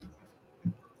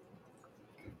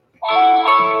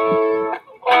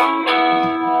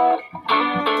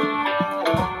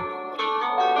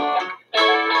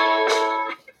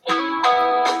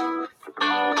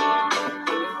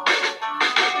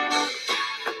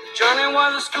Johnny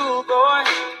was a schoolboy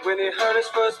when he heard his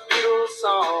first Beatles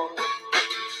song.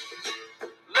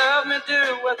 Love me do,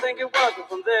 I think it was, but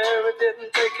from there it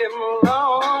didn't take him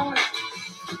long.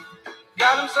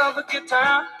 Got himself a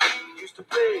guitar, used to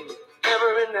play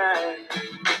every night.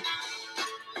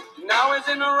 Now he's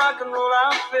in a rock and roll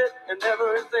outfit and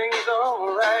everything's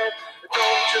alright.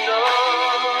 Don't you know?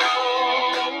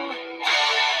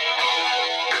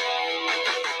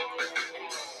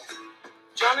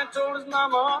 Johnny told his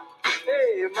mama,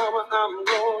 hey mama, I'm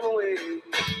going away.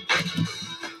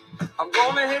 I'm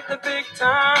gonna hit the big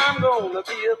time, gonna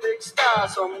be a big star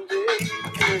someday.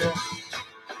 Yeah.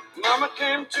 Mama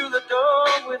came to the door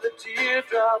with a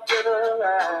teardrop in her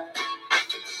eye.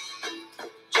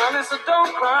 Johnny said,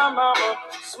 don't cry, mama,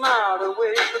 smiled and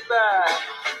waved goodbye.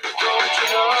 Don't you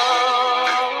know?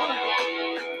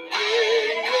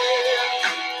 Yeah, yeah.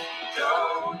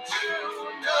 Don't you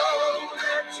know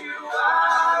that you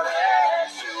are a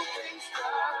shooting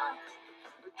star?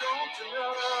 Don't you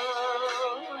know?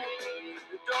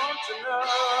 Don't you know?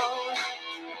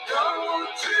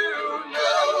 Don't you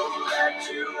know that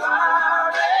you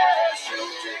are a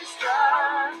shooting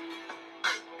star?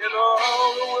 And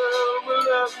all the world will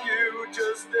love you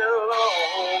just as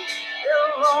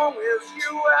long as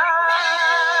you are.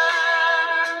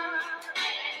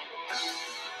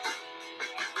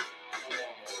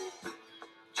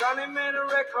 Johnny made a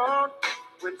record,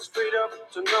 went straight up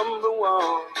to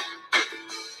 #1.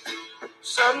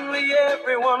 Suddenly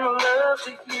everyone loved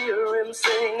to hear him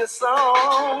sing a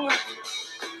song.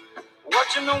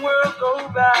 Watching the world go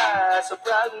by,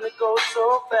 surprising it goes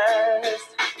so fast.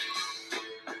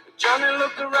 Johnny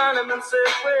looked around him and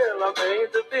said, well, I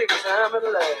made the big time at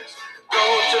last.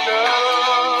 Don't you know?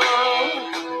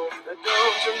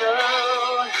 Don't you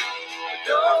know?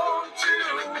 Don't you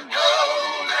know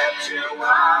that you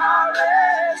are a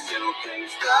shooting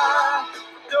star?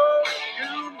 Don't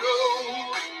you know?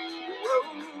 Whoa,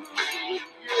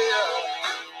 yeah.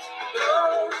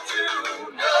 Don't you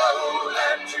know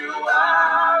that you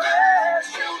are a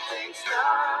shooting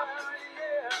star?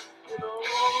 Yeah. You know,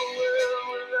 all the world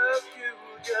will love you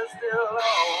just as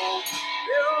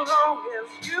long as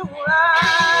you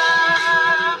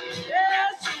are. Yeah,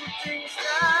 shooting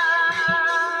star.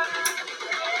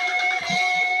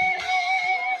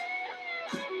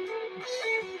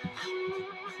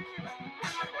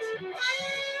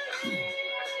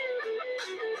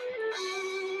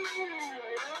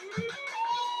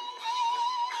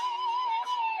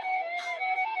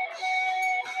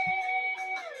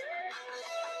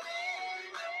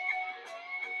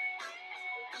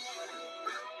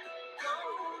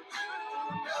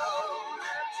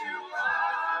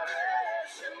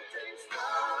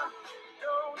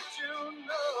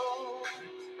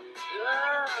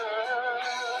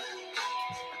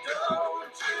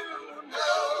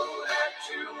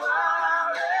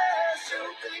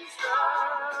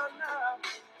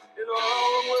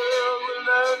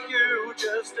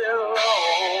 Just as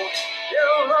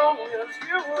long as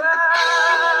you are.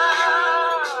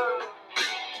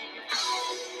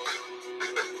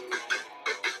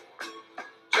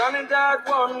 Johnny died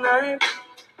one night,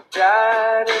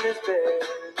 died in his bed.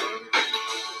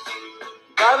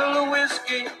 Bottle of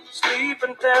whiskey,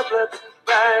 sleeping tablets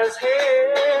by his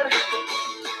head.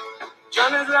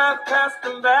 Johnny's life passed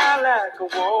him by like a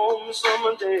warm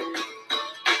summer day.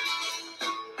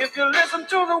 If you listen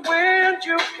to the wind,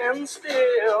 you can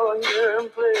still hear him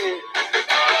play.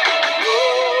 Oh,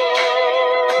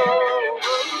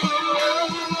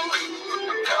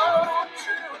 don't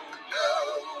you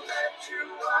know that you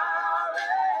are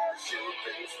a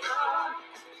shooting star?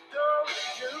 Don't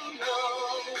you know?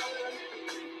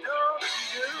 Don't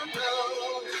you know?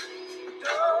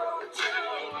 Don't you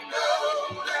know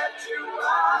that you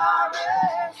are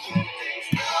a shooting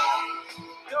star?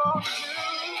 Don't you know?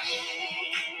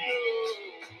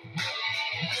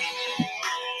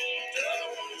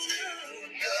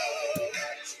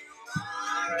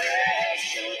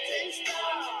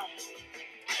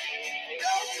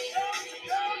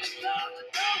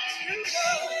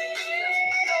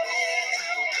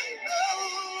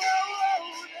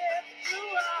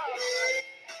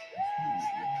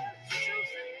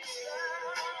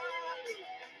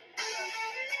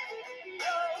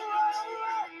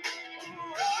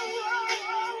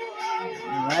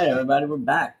 All right, everybody, we're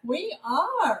back. We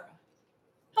are.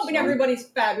 Hoping everybody's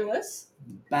fabulous.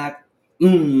 Back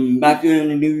in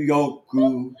the New York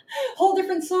groove. Whole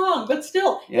different song, but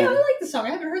still. Yeah. I like the song. I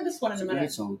haven't heard this one in a minute.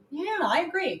 Great song. Yeah, I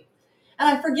agree.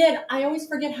 And I always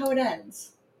forget how it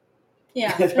ends.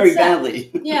 Yeah. It's very sad.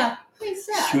 badly. Yeah, very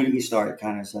sad. Shooting star, it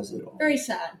kind of says it all. Very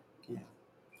sad. Yeah.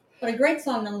 But a great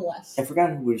song nonetheless. I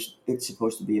forgot who it's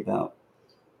supposed to be about.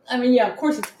 I mean, yeah, of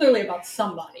course, it's clearly about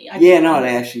somebody. They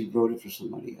actually wrote it for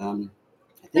somebody. I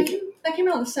think that came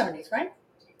out in the 70s, right?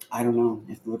 I don't know.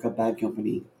 You have to look up Bad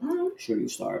Company. Mm-hmm. Shooting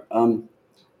Star.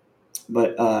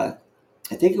 But I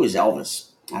think it was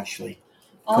Elvis, actually.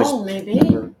 Oh, maybe.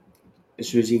 As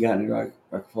soon as he got in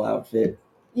a full outfit,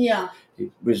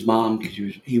 his mom,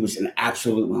 because he was an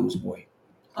absolute mama's boy.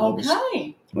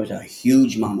 Okay. He was a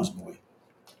huge mama's boy.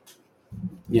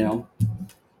 You know?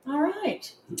 All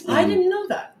right. I didn't know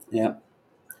that. Yeah.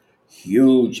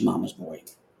 Huge mama's boy.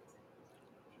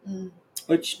 Mm.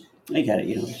 Which, I get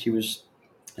it, she was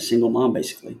a single mom,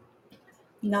 basically.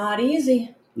 Not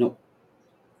easy. Nope.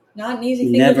 Not an easy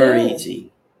thing Never to do.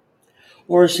 easy.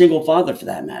 Or a single father, for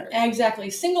that matter. Exactly.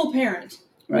 Single parent.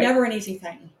 Right. Never an easy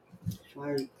thing. That's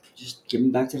why just give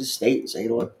him back to the state and say,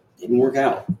 look, it didn't work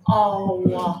out.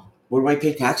 Oh. What do I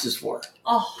pay taxes for?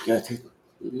 Oh.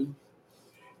 Mm-hmm.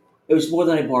 It was more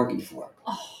than I bargained for.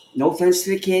 Oh. No offense to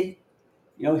the kid.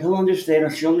 He'll understand, or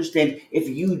she'll understand if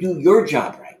you do your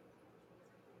job right.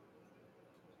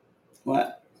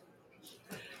 What?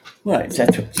 What? Is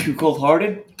that too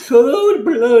cold-hearted?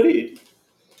 Cold-blooded.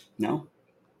 No?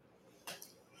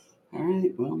 All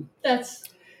right, well. That's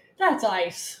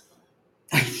ice.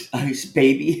 Ice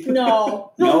baby?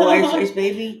 No. No ice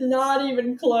baby? Not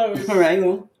even close. All right,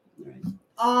 well.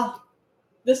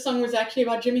 This song was actually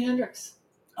about Jimi Hendrix.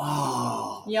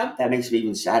 Oh. Yep. That makes me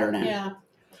even sadder now. Yeah.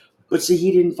 But see,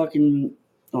 he didn't fucking...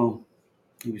 Oh,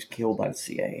 he was killed by the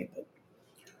CIA, but...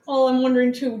 Well, I'm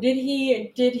wondering too. Was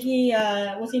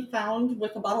he found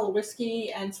with a bottle of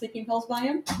whiskey and sleeping pills by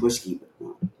him? Whiskey, but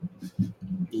no.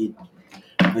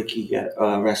 He got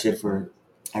arrested for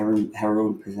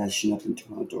heroin possession up in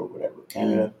Toronto or whatever,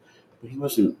 Canada. But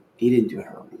he didn't do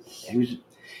heroin. He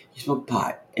smoked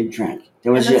pot and drank.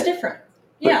 That's different.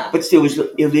 But still, it was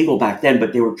illegal back then,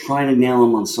 but they were trying to nail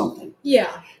him on something.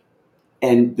 Yeah.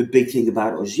 And the big thing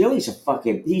about it was,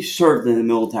 he served in the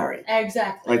military.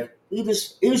 Exactly. He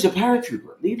was a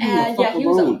paratrooper. Leave him the fuck alone. He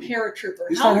was a paratrooper.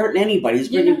 He's not hurting anybody. He's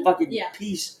bringing fucking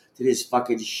peace to this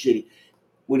fucking shitty.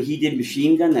 When he did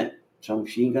Machine Gun, that song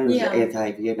Machine Gun was the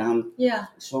anti-Vietnam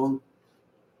song,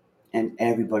 and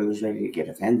everybody was ready to get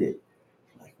offended.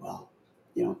 Like, well,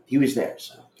 he was there,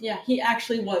 so. Yeah, he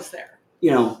actually was there.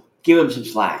 Give him some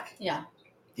slack. Yeah.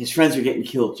 His friends are getting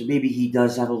killed, so maybe he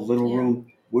does have a little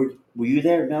room. Were you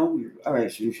there? No? All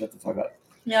right, so you shut the fuck up.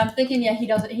 Yeah, I'm thinking,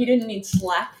 he didn't need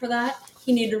slack for that.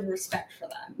 He needed respect for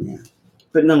that. Yeah.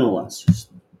 But nonetheless,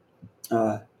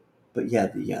 in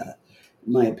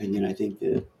my opinion, I think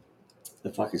the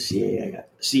fucking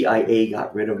CIA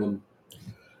got rid of him.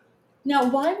 Now,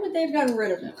 why would they have gotten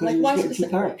rid of him? Because he was getting too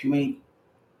powerful. Too many,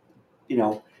 he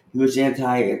was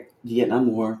anti-Vietnam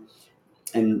War,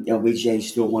 and LBJ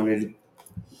still wanted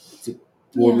the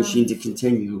war machine to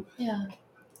continue. Yeah.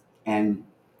 And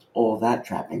all of that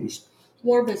trappings.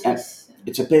 War business.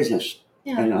 It's a business.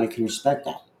 Yeah. And I can respect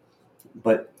that.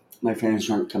 But my friends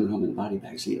aren't coming home in body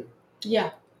bags either.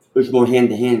 Yeah. It was more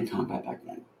hand-to-hand combat back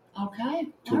then. Okay.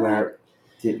 To where,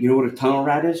 you know what a tunnel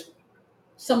rat is?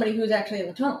 Somebody who's actually in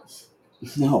the tunnels.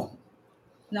 No.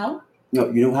 No?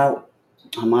 No, you know how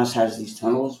Hamas has these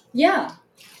tunnels? Yeah.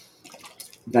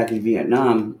 Back in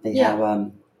Vietnam, they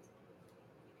have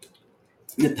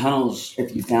the tunnels,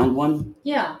 if you found one.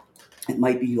 Yeah. It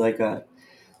might be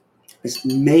it's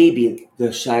maybe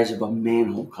the size of a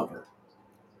manhole cover.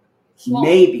 Small.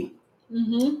 Maybe.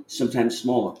 Mm-hmm. Sometimes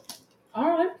smaller. All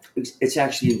right. It's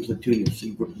actually in Platoon. You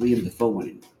see Liam Defoe went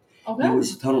in. Okay. He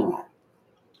was a tunnel rat.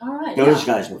 All right. Those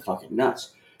guys were fucking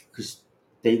nuts. Because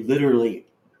they literally,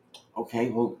 okay,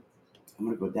 well, I'm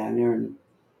going to go down there and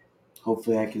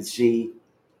hopefully I can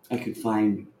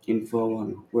find info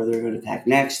on where they're going to attack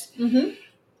next. Mm-hmm.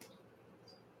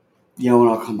 And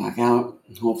I'll come back out,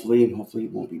 and hopefully it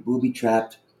won't be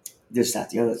booby-trapped, this,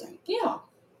 that, the other thing. Yeah.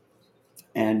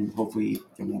 And hopefully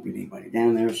there won't be anybody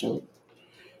down there, so,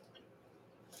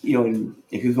 and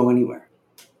it could go anywhere.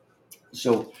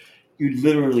 So you'd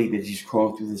literally be just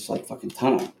crawling through this, fucking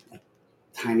tunnel,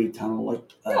 tiny tunnel,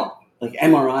 like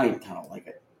MRI tunnel,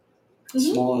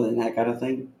 smaller than that kind of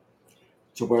thing.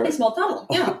 To where a small tunnel,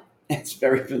 yeah. It's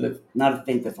very not a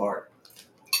faint of heart.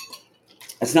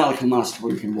 It's not like Hamas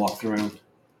where you can walk through.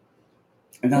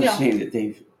 I'm not saying that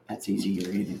that's easy or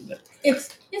anything, but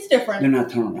it's different. They're not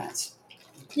tunnel rats.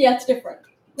 Yeah, it's different.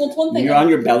 Well, it's one thing. You're on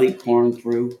your belly crawling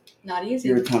through. Not easy.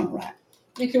 You're a tunnel rat.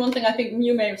 Actually, one thing I think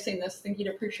you may have seen this. I think you'd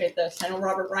appreciate this. I know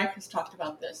Robert Reich has talked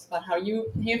about this, about how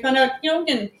he found out,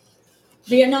 in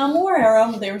Vietnam War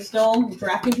era, they were still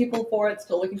drafting people for it,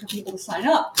 still looking for people to sign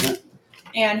up. Yeah.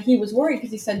 And he was worried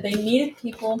because he said they needed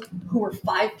people who were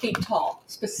 5 feet tall,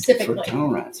 specifically. For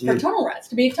tunnel rats. For tunnel rats,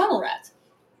 to be tunnel rats.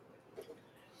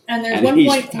 And there's And one he's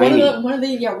point, tiny. one of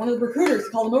the recruiters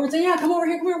called him over and said, "Yeah, come over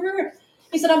here.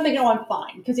 He said, "I'm thinking, oh, I'm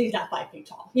fine," because he's not 5 feet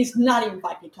tall. He's not even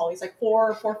 5 feet tall. He's like 4'8"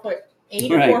 or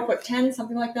 4'10",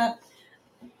 something like that.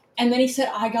 And then he said,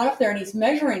 I got up there and he's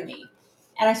measuring me.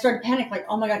 And I started panicking, like,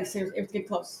 oh my God, he said, it was getting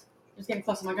close. It was getting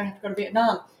close. Am I going to have to go to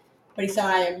Vietnam? But he said,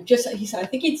 I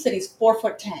think he said he's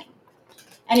 4'10".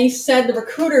 And he said the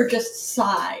recruiter just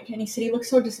sighed. And he said he looked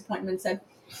so disappointed and said,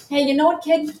 "Hey, you know what,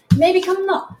 kid? Maybe come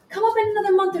up in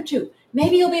another month or two.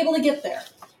 Maybe you'll be able to get there."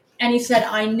 And he said,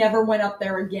 I never went up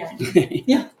there again.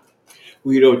 Yeah.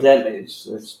 Well, you know what that is.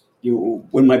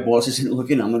 When my boss isn't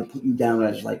looking, I'm going to put you down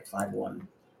as like 5'1",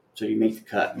 so you make the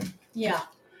cut. Yeah.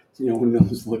 When no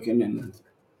one's looking, and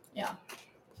yeah,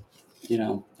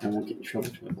 I won't get in trouble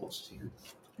with my bosses here.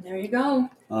 There you go.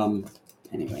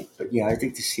 Anyway, but yeah, I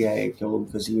think the CIA killed him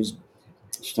because he was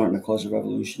starting to cause a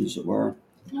revolution, as it were.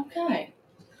 Okay.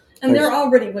 And there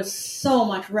already was so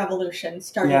much revolution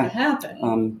starting to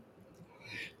happen.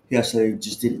 So they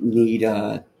just didn't need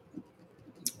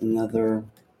another,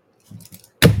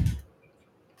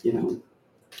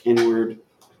 N-word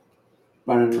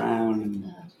running around,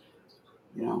 and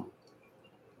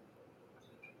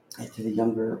to the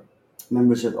younger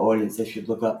members of the audience, they should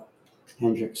look up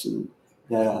Hendrix and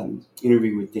that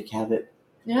interview with Dick Cavett.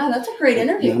 Yeah, that's a great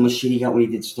interview. You know how much shit he got when he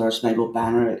did Star Spangled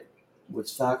Banner at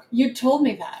Woodstock? You told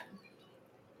me that.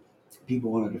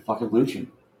 People wanted to fucking lynch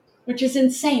him. Which is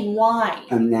insane. Why?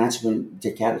 And that's when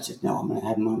Dick Cavett said, "No, I'm going to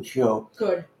have him on the show.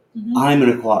 Good. Mm-hmm. I'm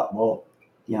going to call it." Well,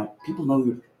 people know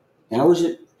you. How was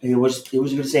it? It was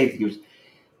going to say it. He was,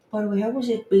 by the way, how was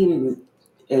it being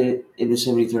in the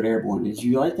 73rd Airborne? Did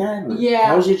you like that? Or yeah.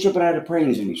 How was it jumping out of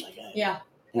planes? And he's like, yeah.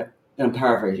 And I'm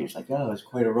paraphrasing. It's like, oh, it's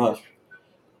quite a rush.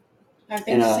 I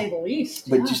think to say the least.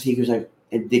 But just he was like,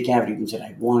 and Dick Cavett even said,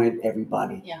 I wanted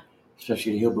everybody,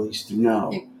 especially the hillbillies, to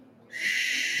know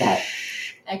that.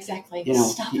 Exactly.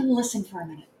 Stop and listen for a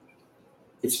minute.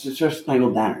 It's the Star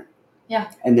Spangled Banner.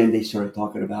 Yeah. And then they started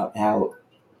talking about how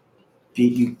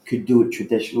you could do it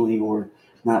traditionally or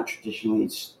not traditionally.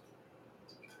 It's,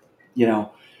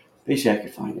 basically I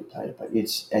could find it title, but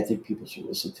I think people should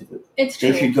listen to it. It's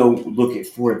true. They should go look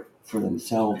for it for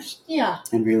themselves. Yeah.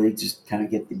 And really just kind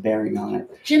of get the bearing on it.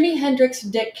 Jimi Hendrix,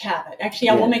 Dick Cavett.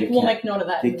 Actually, we'll make note of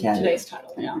that in today's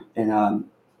title. Yeah. And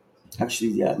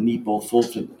actually, the Meatball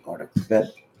Fulton article.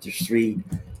 There's three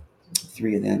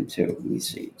of them too. Let me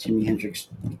see. Jimi Hendrix,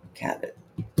 Cavett.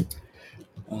 Dick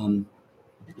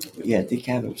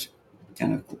Cavett was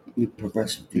kind of a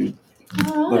progressive dude.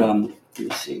 But let me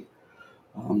see.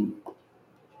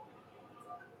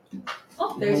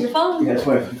 Oh, there's your phone. Yeah, that's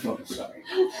why I'm phone. Sorry.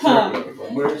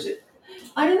 Where is it?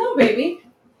 I don't know, baby.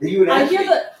 I hear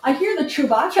the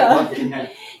Chewbacca.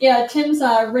 Yeah, Tim's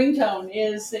ringtone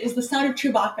is the sound of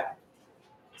Chewbacca.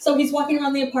 So he's walking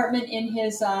around the apartment in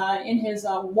his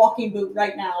walking boot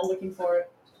right now, looking for it.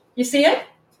 You see it?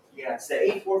 Yeah, it's the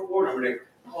 844 number that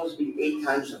calls me 8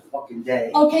 times a fucking day.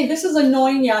 Okay, this is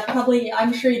annoying. Yeah, probably.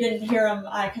 I'm sure you didn't hear him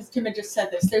because Tim had just said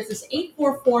this. There's this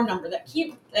 844 number that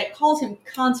calls him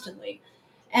constantly,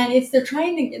 and they're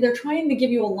trying to give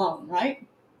you a loan, right?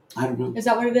 I don't know. Is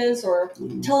that what it is, or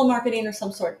telemarketing or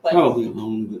some sort? But probably a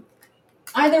loan, but.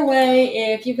 Either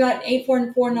way, if you've got an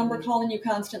 844 number calling you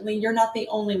constantly, you're not the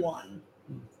only one.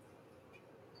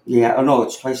 Yeah, oh no,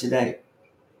 it's twice a day.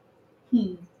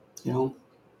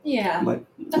 Yeah, but,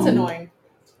 that's annoying.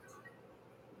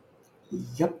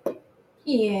 Yep.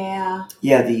 Yeah.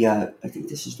 Yeah, I think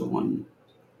this is the one.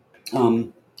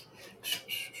 The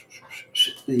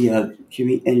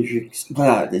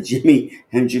Jimi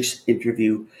Hendrix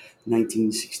interview,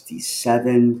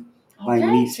 1967. By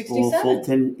Meatball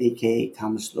Fulton, a.k.a.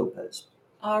 Thomas Lopez.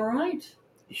 All right.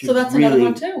 So that's another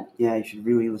one, too. Yeah, you should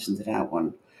really listen to that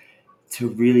one to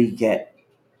really get...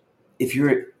 If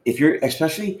you're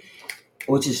especially...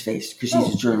 What's his face? Because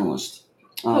he's a journalist.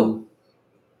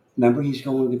 Remember he's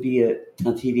going to be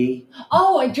on TV?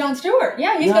 Oh, Jon Stewart.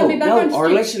 Yeah, he's going to be back on TV. Our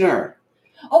listener.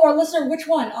 Oh, our listener. Which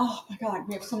one? Oh, my God.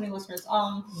 We have so many listeners.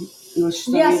 Yes.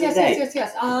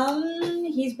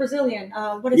 He's Brazilian.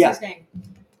 What is his name?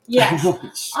 Yes,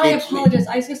 I apologize.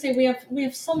 I was going to say we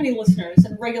have so many listeners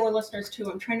and regular listeners too.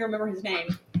 I'm trying to remember his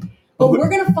name, but we're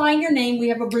going to find your name. We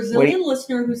have a Brazilian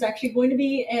listener who's actually going to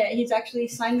be. He's actually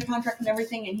signed the contract and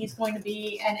everything, and he's going to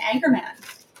be an anchorman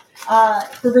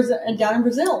for Brazil, down in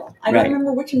Brazil. I don't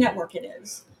remember which network it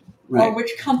is or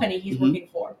which company he's working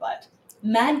for, but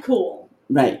mad cool.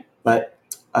 Right, but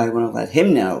I want to let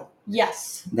him know.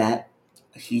 Yes. That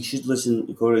he should listen.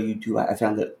 Go to YouTube. I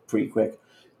found it pretty quick.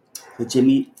 The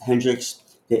Jimi Hendrix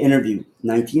The interview,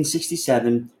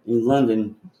 1967 in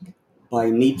London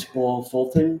by Meatball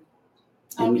Fulton,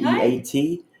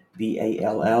 Meatball,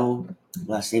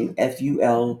 last name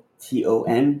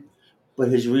Fulton, but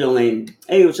his real name,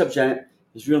 hey, what's up, Janet?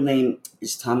 His real name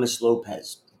is Thomas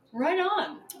Lopez. Right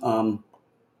on.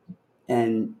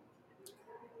 And,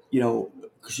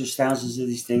 because there's thousands of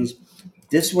these things,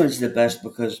 this one's the best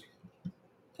because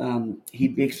he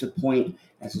makes the point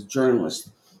as a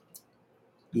journalist.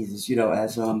 He's,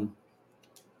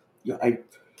 I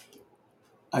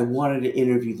wanted to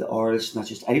interview the artist, not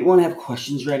just, I didn't want to have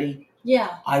questions ready.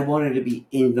 Yeah. I wanted to be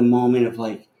in the moment of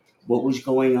like what was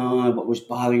going on, what was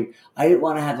bothering. I didn't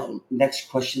want to have a next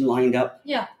question lined up.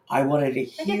 Yeah. I wanted to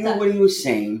hear what he was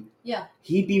saying. Yeah.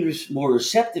 He'd be more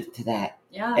receptive to that.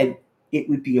 Yeah. And it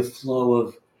would be a flow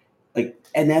of like,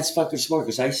 and that's fucking smart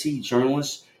because I see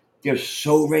journalists, they're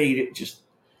so ready to just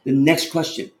the next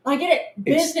question. I get it.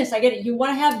 Business, I get it. You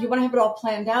want to have it all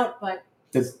planned out, but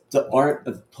the art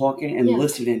of talking and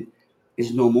listening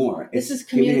is no more. This is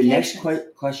communication. Give me the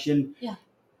next question. Yeah.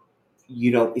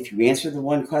 If you answer the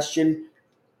one question,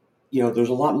 there's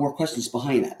a lot more questions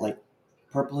behind that. Like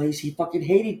Purple Haze, he fucking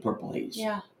hated Purple Haze.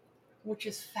 Yeah. Which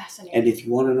is fascinating. And if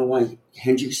you want to know why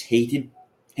Hendrix hated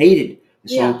the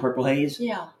song Purple Haze,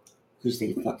 because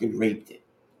they fucking raped it.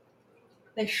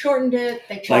 They shortened it.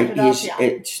 They chopped it up.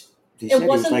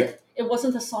 It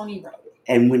wasn't the song he wrote.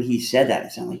 And when he said that,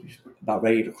 it sounded like he was about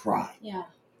ready to cry. Yeah.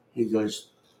 He goes,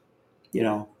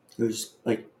 it was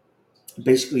like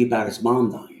basically about his mom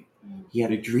dying. Mm. He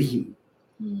had a dream.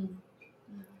 Mm.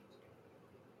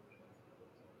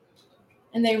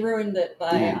 And they ruined it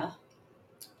by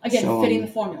fitting the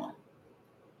formula.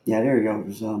 Yeah, there you go. It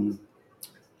was let's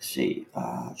see.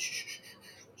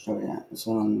 So yeah, it's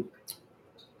let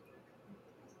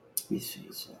me see. It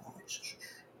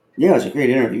was a great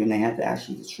interview, and they had to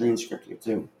actually the transcript here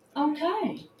too.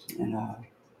 Okay. And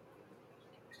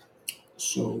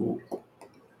he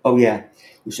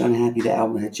was unhappy the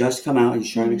album had just come out.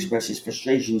 He's trying to express his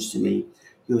frustrations to me.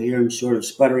 You'll hear him sort of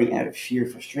sputtering out of sheer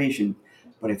frustration,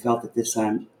 but I felt that this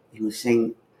time he was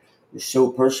saying it was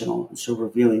so personal and so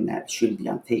revealing that it shouldn't be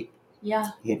on tape.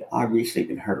 Yeah. He had obviously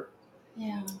been hurt.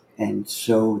 Yeah. And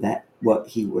so that what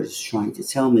he was trying to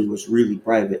tell me was really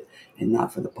private and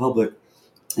not for the public.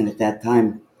 And at that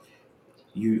time,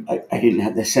 I didn't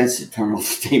have the sense to turn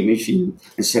off the tape machine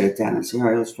and set it down and say, all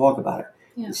right, let's talk about it.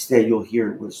 Yeah. Instead, you'll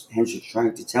hear it was Hendrix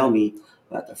trying to tell me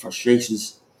about the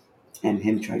frustrations and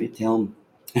him trying to tell him,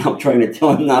 and I'm trying to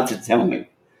tell him not to tell me.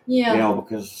 Yeah.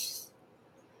 Because,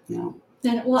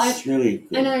 it's really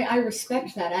good. And I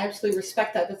respect that. I absolutely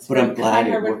respect that. That's but I'm glad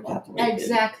it worked out the way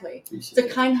exactly. It's a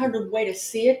kind-hearted way to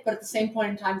see it, but at the same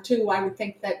point in time, too, I would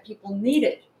think that people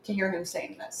needed to hear him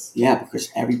saying this. Yeah, because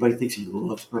everybody thinks he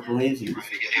loves Purple Haze. Trying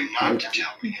to get him not to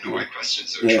tell me the right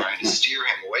questions. They're trying to steer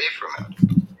him away from it.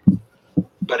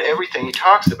 But everything he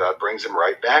talks about brings him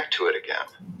right back to it again.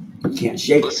 You can't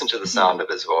shake Listen to the sound of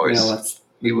his voice.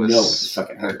 He was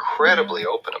incredibly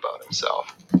open about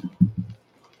himself.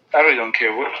 I really don't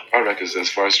care what our records as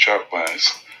far as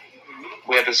chart-wise.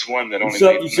 We had this one that only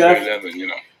made number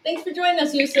 11, Thanks for joining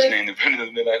us, Yusuf. His name, Independent of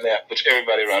the Midnight Nap, which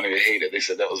everybody around here hated. They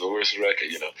said that was the worst record,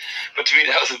 But to me,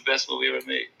 that was the best one we ever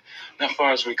made. Now, as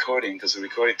far as recording, because the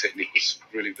recording technique was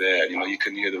really bad. You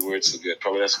couldn't hear the words so good.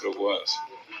 Probably that's what it was.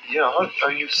 Yeah,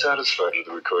 are you satisfied with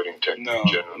the recording technique? No,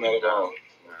 generally? not at all.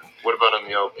 What about on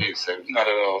the LPs? Same thing? Not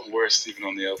at all. Worse even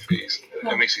on the LPs.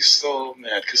 That makes me so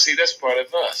mad. Because, see, that's part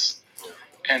of us.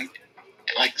 And,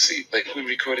 we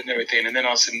recorded and everything, and then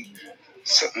all of a sudden,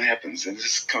 something happens, and it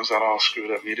just comes out all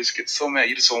screwed up. You just get so mad.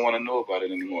 You just don't want to know about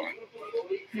it anymore.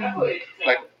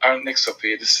 Like, our next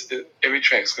LP, every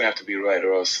track is going to have to be right,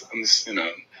 or else I'm just, just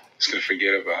going to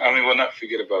forget about it. Not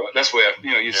forget about it. That's the way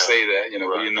you say that,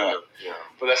 but you're not. Yeah.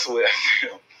 But that's the way I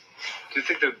feel. Do you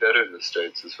think they're better in the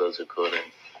States as far as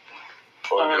recording?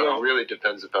 Or it really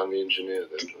depends upon the engineer?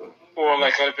 Well,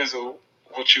 all depends on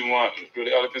what you want. It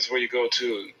really all depends where you go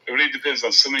to. It really depends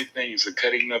on so many things. The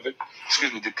cutting of it.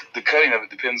 The cutting of it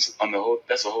depends on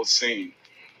that's the whole scene.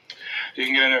 You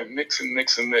can get in there and mix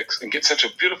and get such a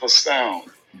beautiful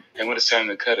sound. And when it's time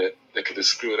to cut it, they could just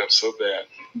screw it up so bad.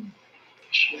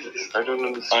 Jesus, I don't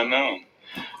understand. I know.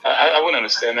 I wouldn't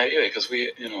understand that either because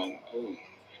it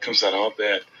comes out all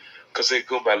bad. Because they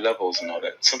go by levels and all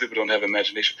that. Some people don't have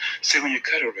imagination. See, when you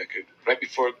cut a record, right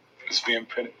before it's being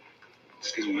printed,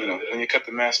 when you cut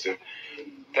the master,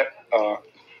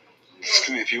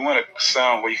 if you want a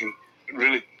sound where you can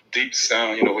really deep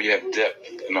sound, where you have depth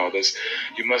and all this,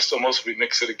 you must almost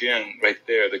remix it again right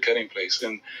there, the cutting place.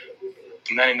 And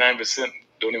 99%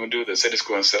 don't even do this. They just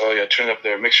go and say, oh yeah, turn it up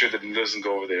there, make sure that it doesn't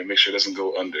go over there, make sure it doesn't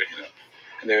go under,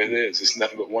 And there it is. It's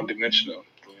nothing but one-dimensional.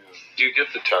 Yeah. Do you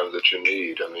get the time that you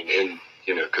need? I mean,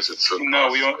 because it's so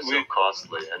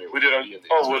costly anyway. We did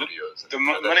the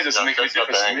money doesn't make any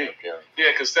difference to me.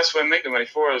 Yeah, because that's what I make the money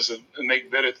for, is to make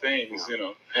better things,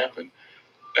 happen.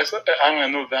 I don't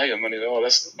have no value of money at all.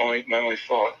 That's my only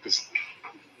fault. Because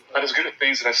I just get the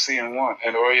things that I see and want,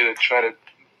 and or either try to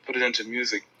put it into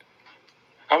music.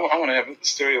 I want to have a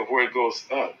stereo where it goes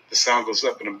up. The sound goes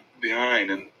up and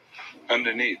behind and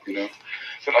underneath,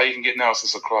 But all you can get now is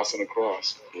just across and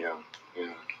across. Yeah.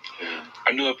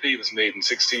 Our new LP was made in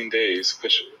 16 days,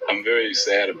 which I'm very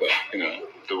sad about,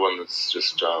 The one that's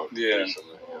just out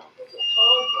recently,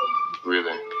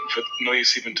 Really? But no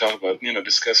use even talking about,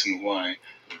 discussing why,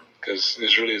 because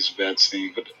it really is a bad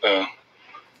scene. But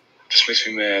just makes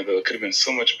me mad, though. It could have been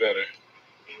so much better.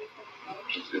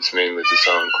 It's mainly the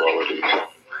sound quality.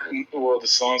 Well, the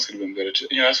songs could have been better, too.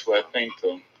 That's what I think,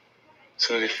 though. As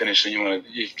soon as they finish, then you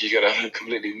got a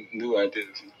completely new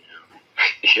ideas.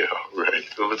 Yeah, right.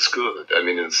 Well, it's good. I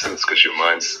mean, in a sense, because your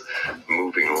mind's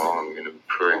moving along,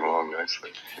 purring along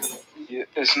nicely. Yeah,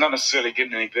 it's not necessarily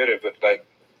getting any better, but like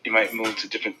you might move to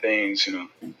different things, Do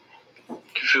you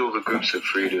feel the groups are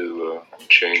free to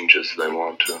change as they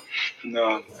want to?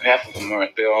 No, half of them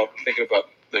aren't. They're all thinking about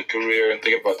their career and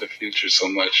thinking about their future so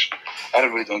much. I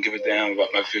really don't give a damn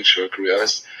about my future or career. I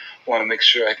just want to make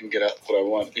sure I can get out what I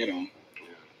want,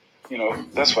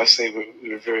 That's why I say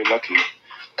we're very lucky.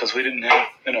 Because we didn't have,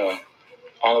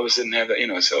 all of us didn't have that,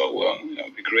 so,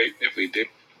 it'd be great if we did,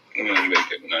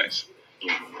 make it nice.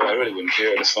 But I really wouldn't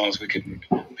care as long as we could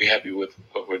be happy with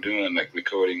what we're doing, like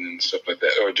recording and stuff like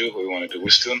that, or do what we want to do. We're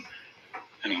still,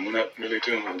 we're not really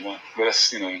doing what we want. But that's,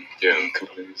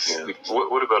 companies. Yeah.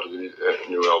 What about the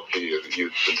new LP? Have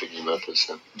you been thinking about this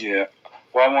then? Yeah.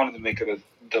 Well, I wanted to make it a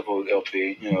double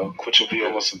LP, which would be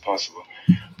almost impossible.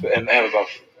 And have about...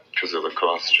 Because of the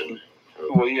cost, Jimmy.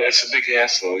 Well, yeah, it's a big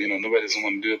hassle. Nobody doesn't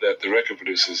want to do that. The record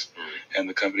producers and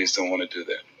the companies don't want to do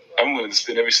that. I'm willing to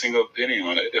spend every single penny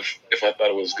on it if I thought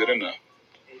it was good enough.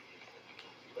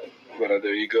 But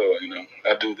there you go,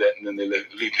 I do that and then they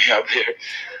leave me out there.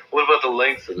 What about the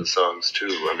length of the songs, too?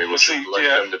 I mean, would you like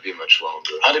them to be much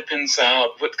longer? It depends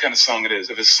what kind of song it is.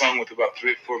 If it's a song with about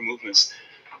 3 or 4 movements,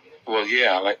 well,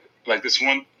 yeah, like this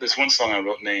one song I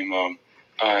wrote named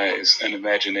Eyes and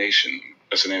Imagination.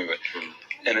 That's the name of it.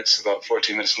 And it's about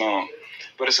 14 minutes long.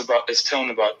 But it's telling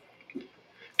about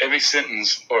every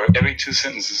sentence or every 2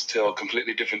 sentences tell a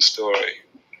completely different story.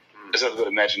 It's all about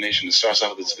imagination. It starts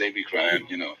off with this baby crying,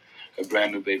 a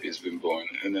brand new baby has been born,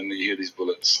 and then you hear these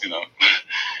bullets, in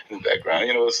the background.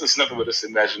 It's nothing but this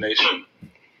imagination.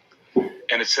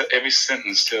 And every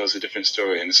sentence tells a different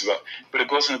story, and but it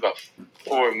goes in about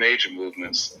 4 major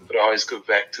movements. But I always go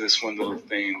back to this one little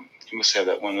thing. You must have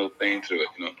that one little thing through it,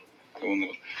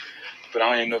 But I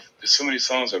don't even know if there's so many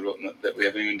songs I wrote that we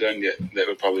haven't even done yet that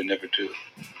we'll probably never do.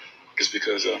 It's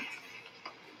because,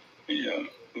 there's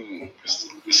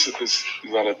a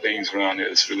lot of things around here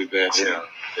that's really bad. So,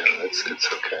 it's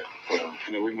okay. Yeah.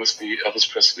 We must be Elvis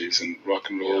Presleys and rock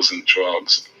and rolls and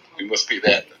trogs. We must be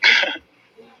that.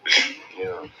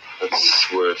 Yeah, that's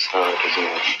where it's hard, isn't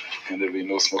it? And there'll be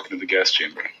no smoking in the gas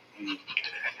chamber.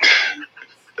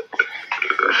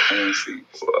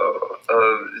 Wow.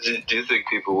 Do you think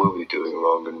people will be doing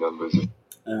longer numbers?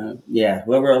 Yeah,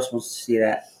 whoever else wants to see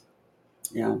that,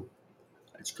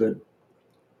 that's good.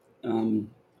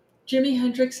 Jimi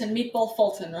Hendrix and Meatball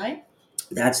Fulton, right?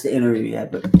 That's the interview, yeah,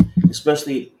 but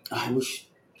especially, I wish,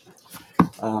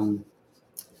 I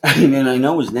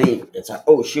know his name. It's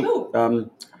oh shoot,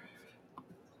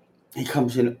 he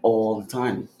comes in all the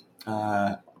time.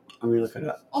 Let me look it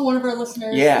up. Oh, one of our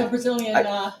listeners, yeah, the Brazilian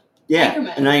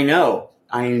anchorman. And I know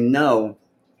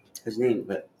his name,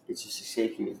 but it's just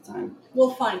escaped me at the time.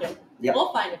 We'll find it. Yep.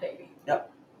 We'll find it, baby. Yep.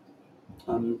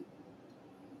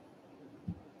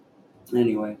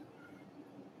 Anyway,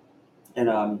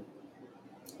 and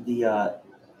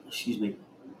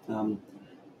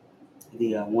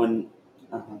the one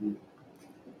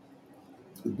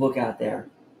book out there,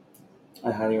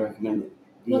 I highly recommend it.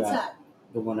 What's that?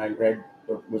 The one I read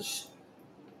was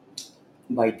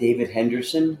by David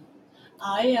Henderson.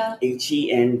 Yeah.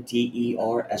 Henterson.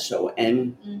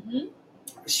 Mm-hmm.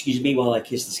 Excuse me while I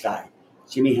kiss the sky.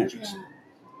 Jimi Hendrix. Yeah.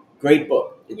 Great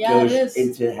book. It goes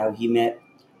into how he met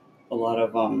a lot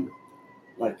of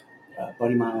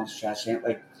Buddy Miles, Josh,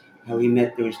 like how he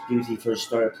met those dudes he first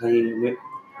started playing with.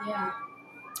 Yeah.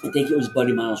 I think it was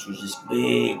Buddy Miles, was this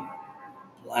big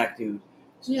black dude,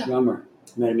 drummer.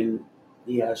 Met him in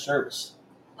the service.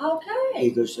 Okay.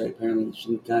 He goes, apparently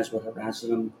some guys were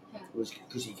harassing him. It was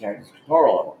because he carried his guitar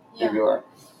all over everywhere.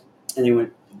 And they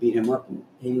went to beat him up, and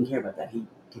he didn't care about that. He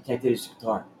protected his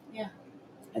guitar. Yeah.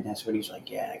 And that's when he's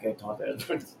like, yeah, I gotta talk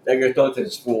to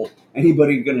this fool.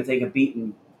 Anybody gonna take a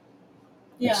beating?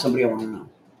 Yeah. That's somebody I want to know.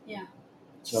 Yeah.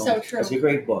 So true. It's a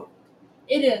great book.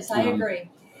 It is. I agree.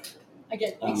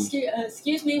 Again,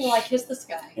 excuse me while I kiss the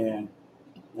sky. Yeah.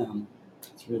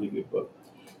 It's a really good book.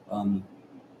 And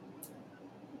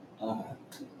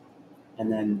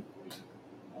then,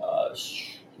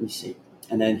 let me see.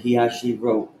 And then he actually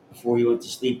wrote, before he went to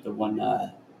sleep, the one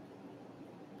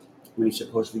when he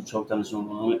supposedly choked on his own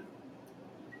vomit.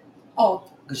 Oh.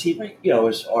 Because he,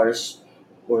 as artists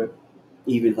or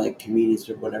even like comedians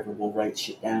or whatever will write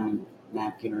shit down,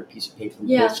 napkin or a piece of paper and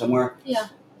put it somewhere. Yeah.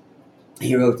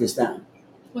 He wrote this down.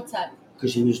 What's that?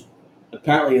 Because he was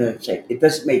apparently, it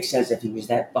doesn't make sense if he was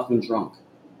that fucking drunk.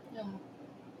 Yeah.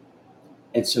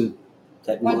 And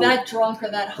that drunk or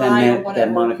that high or whatever.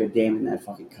 That Monica Damon, that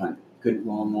fucking cunt, couldn't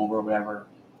roll him over or whatever.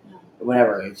 Yeah.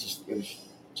 Whatever. It was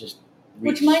just.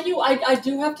 Which, mind you, I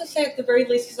do have to say at the very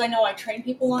least, because I know I train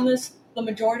people on this, the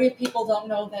majority of people don't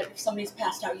know that if somebody's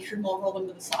passed out, you should roll them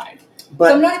to the side. But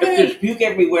so I'm not gonna, if there's puke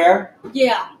everywhere.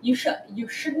 Yeah, you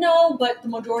should know, but the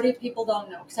majority of people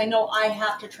don't know, because I know I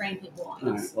have to train people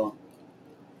on this. Right, well,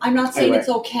 I'm not saying it's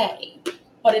okay,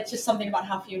 but it's just something about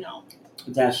how few know.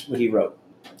 That's what he wrote.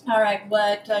 All right,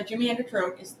 what Jimi Hendrix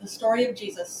wrote is the story of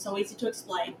Jesus, so easy to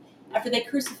explain. After they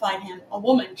crucified him, a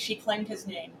woman, she claimed his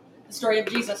name. The story of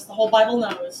Jesus, the whole Bible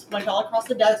knows, went all across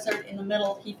the desert. In the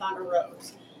middle, he found a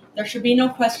rose. There should be no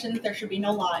questions, there should be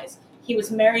no lies. He was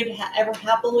married ever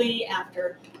happily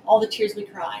after, all the tears we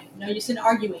cry. No use in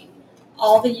arguing.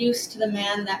 All the use to the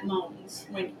man that moans.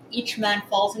 When each man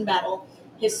falls in battle,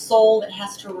 his soul it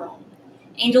has to roam.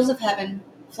 Angels of heaven,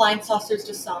 flying saucers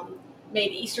to some,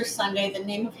 made Easter Sunday the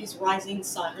name of his rising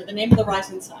sun, or the name of the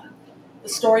rising sun. The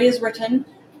story is written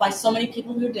by so many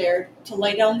people who dared to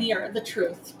lay down the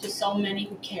truth to so many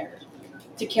who cared.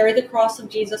 To carry the cross of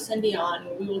Jesus and beyond,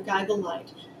 we will guide the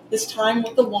light. This time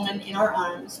with the woman in our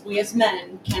arms, we as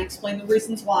men can't explain the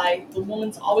reasons why the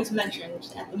woman's always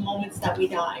mentioned at the moments that we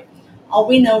die. All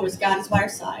we know is God is by our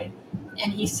side,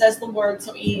 and he says the word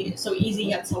so easy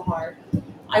yet so hard.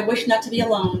 I wish not to be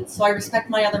alone, so I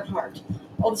respect my other part.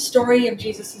 Oh, the story of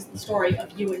Jesus is the story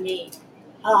of you and me.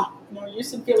 No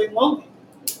use in feeling lonely.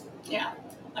 Yeah.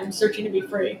 I'm searching to be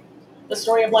free. The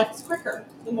story of life is quicker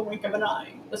than the wink of an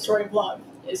eye. The story of love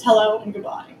is hello and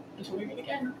goodbye. Until we meet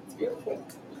again. It's beautiful.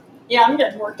 Yeah, I'm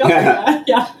getting worked up reading that.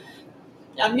 Yeah,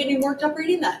 I'm getting worked up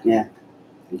reading that. Yeah.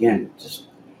 Again, just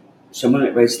someone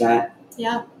that writes that.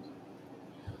 Yeah.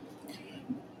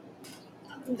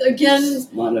 Again,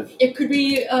 it could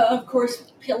be, of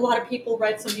course, a lot of people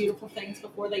write some beautiful things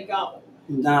before they go.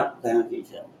 Not that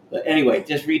detailed. But anyway,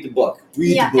 just read the book.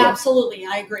 Read the book. Yeah, absolutely.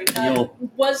 I agree.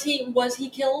 Was he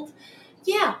killed?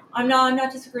 Yeah, I'm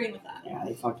not disagreeing with that. Yeah,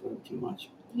 they fucked with him too much.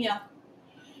 Yeah,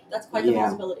 that's quite the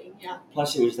possibility. Yeah.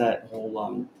 Plus, it was that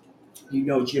whole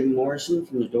Jim Morrison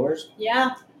from The Doors.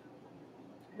 Yeah.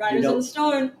 Riders on the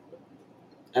Storm.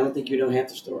 I don't think you know half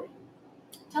the story.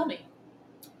 Tell me.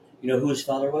 You know who his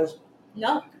father was?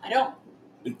 No, I don't.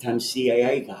 Big time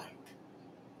CIA guy.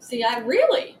 CIA,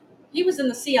 really? He was in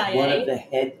the CIA. One of the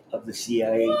head of the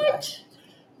CIA. What? Guys.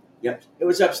 Yep. Hey,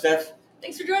 what's up, Steph?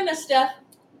 Thanks for joining us, Steph.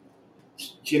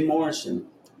 Jim Morrison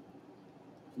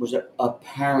was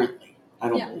apparently, I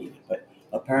don't believe it, but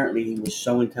apparently he was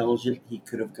so intelligent he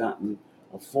could have gotten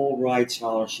a full ride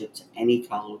scholarship to any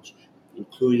college,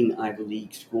 including Ivy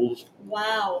League schools.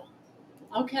 Wow.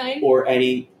 Okay. Or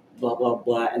any blah, blah,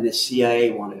 blah, and the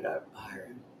CIA wanted to hire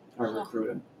him or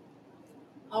recruit him.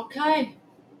 Okay.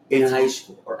 In high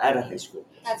school or at a high school.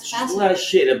 That's fascinating. A lot of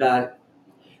shit about it.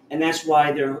 And that's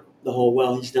why the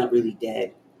whole, he's not really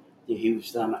dead. He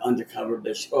was on undercover.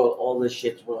 All this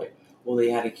shit were like, they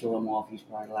had to kill him off. He's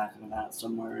probably laughing about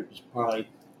somewhere. It was probably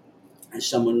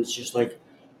someone that's just like,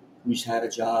 who's had a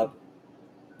job,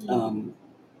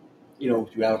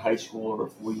 throughout high school or a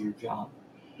 4-year job.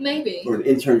 Maybe. Or an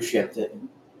internship that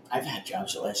I've had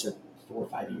jobs that lasted 4 or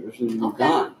 5 years and moved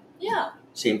on. Yeah.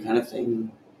 Same kind of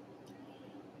thing.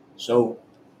 So,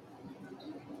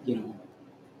 again,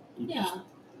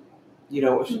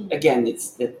 it's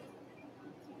that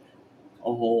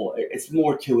a whole. It's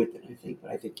more to it than I think,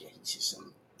 but I think he's just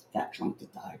some fat drunk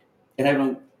that died. And I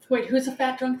don't. Wait, who's a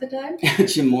fat drunk that died?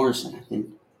 Jim Morrison, I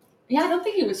think. Yeah, I don't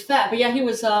think he was fat, but he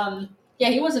was.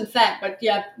 He wasn't fat, but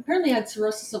apparently had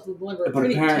cirrhosis of the liver. But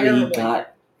apparently he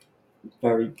got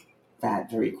very fat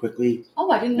very quickly.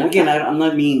 Oh, I didn't know. And again, I'm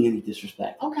not meaning any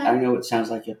disrespect. Okay. I know it sounds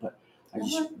like it, but I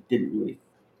just didn't really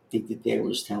think that they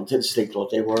were as talented as they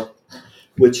thought they were.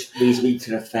 Which leads me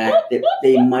to the fact that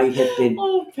they might have been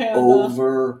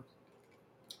over,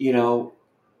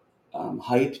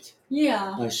 hyped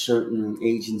by certain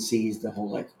agencies. The whole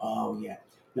like, oh yeah,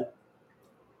 no,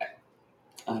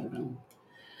 I don't know.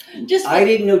 I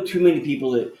didn't know too many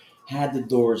people that had the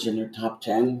Doors in their top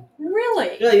 10.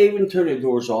 Really? Yeah, they wouldn't turn their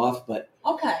Doors off, but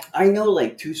okay. I know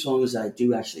like 2 songs that I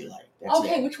do actually like. That's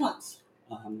okay, which ones?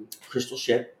 Crystal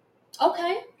Ship.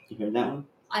 Okay. You heard that one?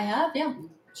 I have, yeah.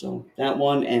 So that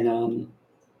one, and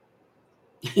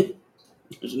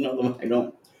there's another one I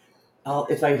don't.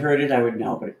 If I heard it, I would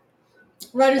know, but.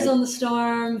 Riders on the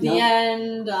Storm, The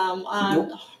End. Nope.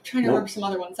 I'm trying to remember some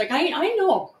other ones. Like I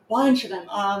know a bunch of them.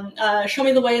 Show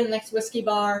Me the Way to the Next Whiskey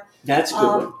Bar. That's a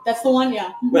good one. That's the one,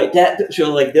 yeah. Right.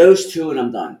 So like those 2, and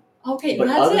I'm done. Okay, but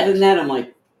that's other than that, I'm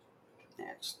like,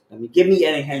 next. I mean, give me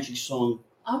any Hendrix song.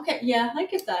 Okay, yeah, I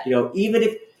get that. Even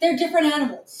if they're different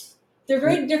animals, they're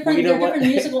very different. They're different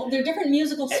musical. They're different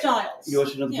musical styles. You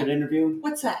watched another good interview?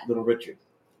 What's that? Little Richard.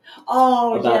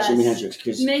 Oh, about Jimi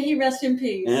Hendrix. May he rest in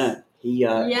peace.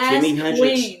 Yeah,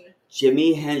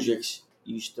 Jimi Hendrix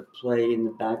used to play in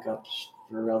the backups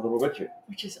for Little Richard,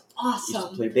 which is awesome. He used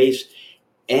to play bass,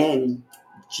 and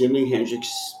Jimi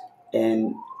Hendrix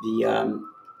and the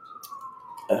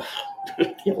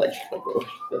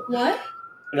what?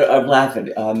 I'm laughing.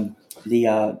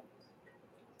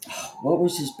 What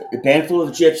was his band full of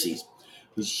gypsies?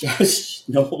 It was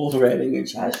Noel Redding and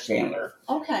Josh Chandler.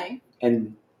 Okay.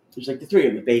 And it was like the 3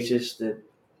 of them, the bassist,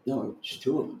 no, just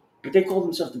 2 of them. But they called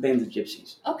themselves the Band of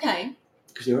Gypsies. Okay.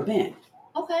 Because they were a band.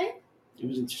 Okay. It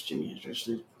wasn't just Jimi Hendrix,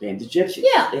 the Band of Gypsies.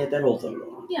 Yeah. They had that whole thing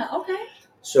going on. Yeah, okay.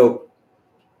 So,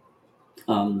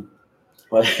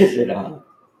 what is it?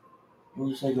 Where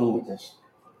was I going with this?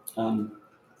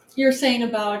 You're saying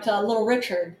about Little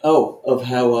Richard. Oh, of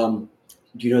how,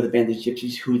 do you know the Band of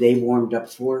Gypsies, who they warmed up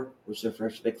for was their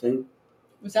first big thing?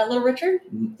 Was that Little Richard?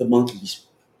 The Monkees.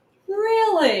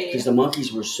 Really? Because the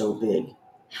Monkees were so big.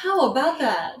 How about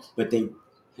that? But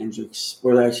Hendrix,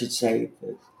 or I should say,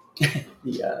 the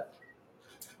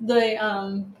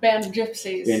Band of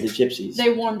Gypsies. Band of Gypsies.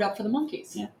 They warmed up for the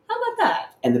Monkees. Yeah. How about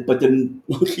that? But the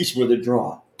Monkees were the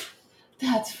draw.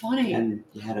 That's funny. And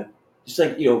you had it's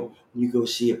like, when you go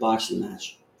see a boxing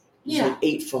match. There's like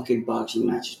 8 fucking boxing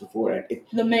matches before that. If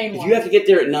you have to get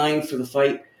there at 9 for the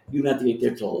fight, you don't have to get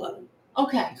there till 11.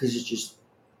 Okay. Because it's just.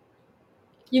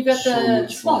 You've got the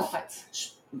smaller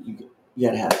fights. You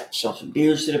gotta have sell some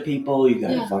beers to the people. You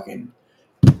gotta fucking,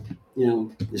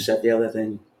 this, that, the other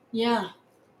thing. Yeah.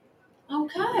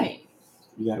 Okay.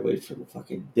 You gotta wait for the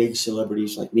fucking big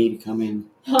celebrities like me to come in.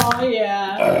 Oh,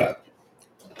 yeah.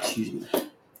 Excuse me.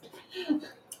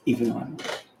 Even though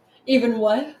Even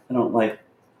what? I don't like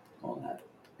all that.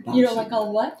 Boxing. You don't like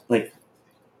all what? Like,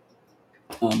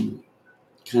 kind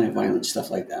of violent stuff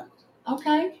like that.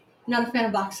 Okay. Not a fan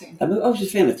of boxing. I was a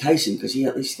fan of Tyson because he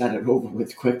at least got it over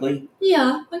with quickly.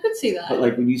 Yeah, I could see that. But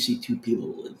like when you see 2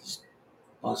 people just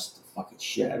bust the fucking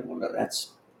shit out of one another,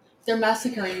 they're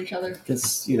massacring each other.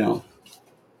 That's I don't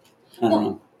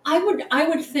know. I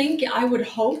would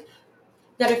hope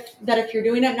that if you're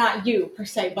doing it, not you per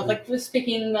se, but like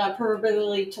speaking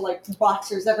proverbially to like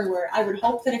boxers everywhere, I would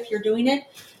hope that if you're doing it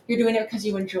because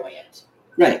you enjoy it.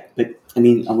 Right, but I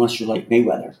mean, unless you're like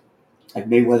Mayweather. Like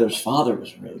Mayweather's father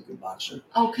was a really good boxer.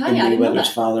 Okay, and I didn't know that.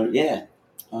 Mayweather's father,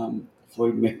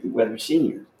 Floyd Mayweather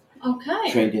Sr.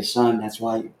 Okay. trained his son. That's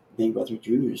why Mayweather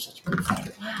Jr. is such a good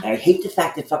fighter. Wow. And I hate the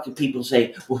fact that fucking people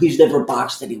say, well, he's never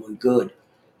boxed anyone good.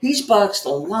 He's boxed a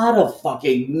lot of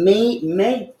fucking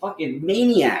fucking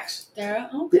maniacs. They're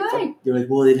okay. They're like,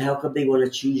 well, then how come they want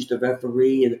to choose the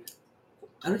referee? And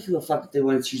I don't give a fuck if they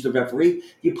want to choose the referee.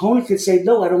 The opponent could say,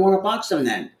 no, I don't want to box him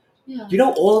then. Yeah.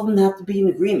 All of them have to be in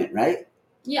agreement, right?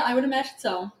 Yeah, I would imagine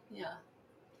so. Yeah.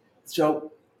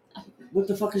 So, what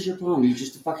the fuck is your problem? You're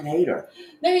just a fucking hater.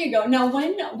 There you go. Now,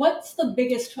 what's the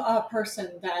biggest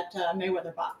person that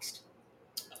Mayweather boxed?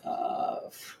 The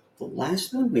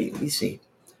last one? Wait, let me see.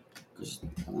 Because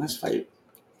the last fight,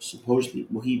 supposedly,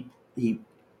 well, he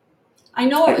I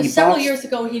know several years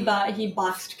ago he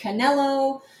boxed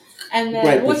Canelo. And then,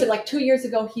 what was it, like 2 years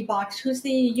ago he boxed, who's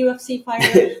the UFC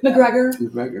fighter?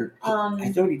 McGregor.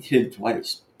 I thought he did it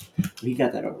twice. He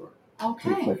got that over. Okay.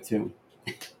 Pretty quick, too.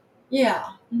 Yeah.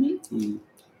 Mm-hmm.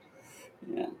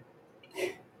 Yeah.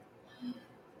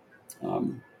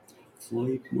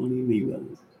 Floyd Money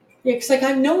Mayweather. Yeah, because like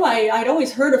I'd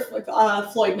always heard of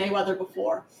Floyd Mayweather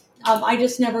before. I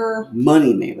just never...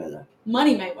 Money Mayweather.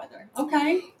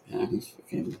 Okay. Yeah, he's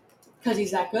fucking... Because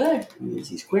he's that good.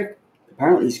 He's quick.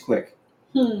 Apparently he's quick.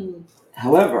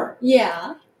 However,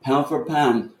 pound for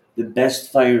pound, the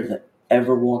best fighter that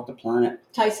ever walked the planet.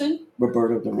 Tyson?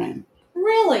 Roberto Duran.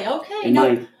 Really? Okay. In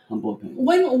my humble opinion.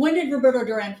 When did Roberto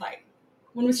Duran fight?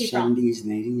 When was he from? 70s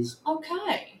and 80s.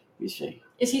 Okay. me see.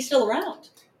 Is he still around?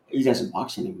 He doesn't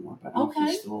box anymore, but I don't know if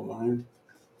Okay. he's still alive.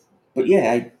 But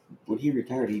yeah, when he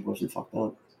retired, he wasn't fucked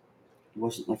up. He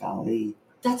wasn't like Ali.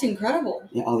 That's incredible.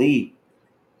 Yeah, Ali.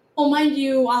 Well, mind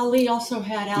you, Ali also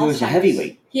had Alzheimer's. He was a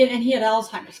heavyweight. He had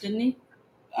Alzheimer's, didn't he?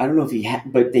 I don't know if he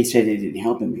had, but they said it didn't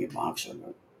help him be a boxer.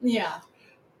 Yeah.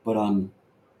 But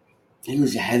he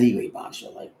was a heavyweight boxer,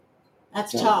 like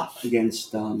that's tough.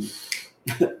 Against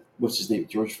what's his name,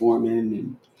 George Foreman,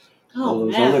 and all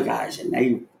those man. other guys, and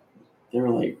they were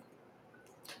like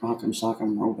rock'em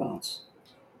sock'em robots.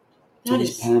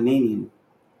 He's Panamanian.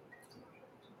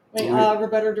 Wait,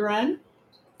 Roberto Duran?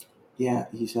 Yeah,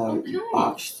 he's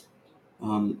boxed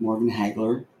Marvin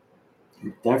Hagler.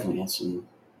 He definitely has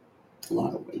a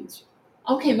lot of weights.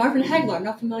 Okay, Marvin Hagler. I'm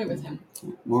not familiar with him.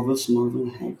 Marvelous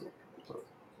Marvin Hagler.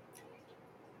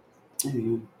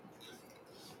 Anyway.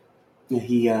 Yeah,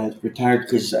 he retired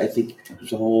because I think it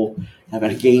was a whole having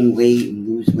to gain weight and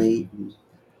lose weight.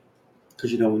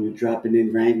 Because, when you're dropping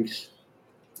in ranks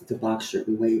to box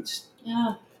certain weights.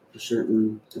 Yeah. For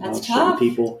certain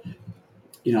people,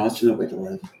 that's no way to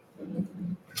live.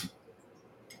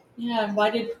 Yeah, why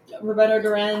did Roberto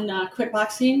Duran quit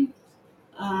boxing?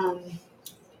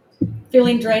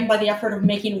 Feeling drained by the effort of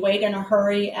making weight in a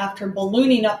hurry after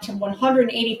ballooning up to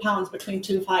 180 pounds between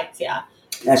two fights. Yeah.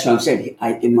 That's what I'm saying.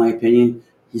 In my opinion,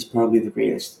 he's probably the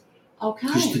greatest. Okay.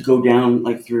 Just to go down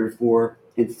like 3 or 4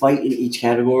 and fight in each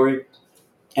category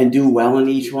and do well in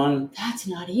each one. That's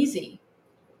not easy.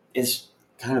 It's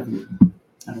kind of,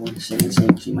 I don't want to say insane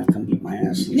because he might come beat my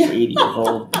ass. He's 80 years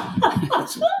old.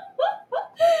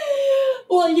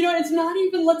 Well, it's not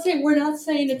even, let's say, we're not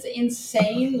saying it's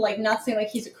insane, like not saying like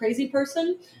he's a crazy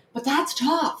person, but that's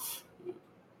tough.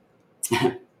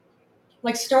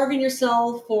 Like starving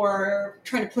yourself or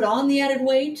trying to put on the added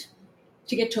weight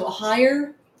to get to a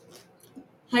higher,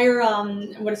 fighting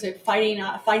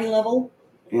level.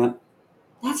 Yeah.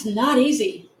 That's not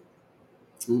easy.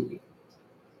 Mm-hmm.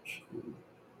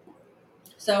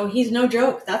 So he's no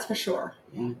joke, that's for sure.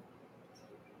 Yeah.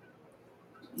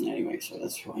 Anyway, so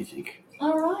that's what I think.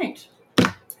 All right.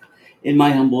 In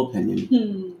my humble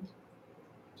opinion.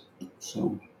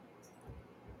 So,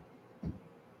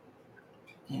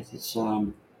 yeah, it's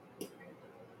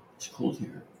cold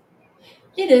here.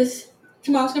 It is.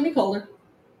 Tomorrow's gonna be colder.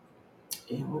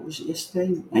 Yeah, what was it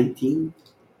yesterday? 19?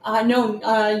 No,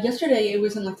 yesterday it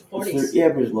was in like the 40s. Yeah,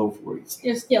 it was low 40s.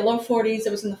 Low 40s.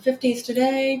 It was in the 50s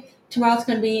today. Tomorrow's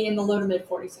going to be in the low to mid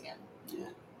 40s again. Yeah.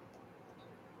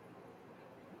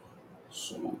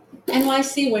 So.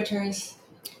 NYC winters.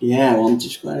 Yeah, well, I'm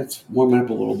just glad it's warming up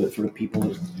a little bit for the people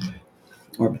that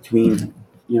are between,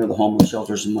 the homeless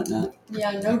shelters and whatnot.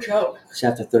 Yeah, no joke. Because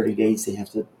after 30 days, they have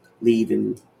to leave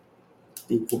and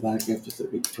they go back after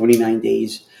 29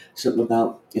 days. Something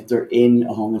about if they're in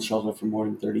a homeless shelter for more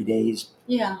than 30 days.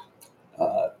 Yeah.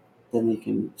 Then they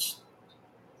can,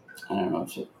 I don't know,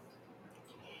 it's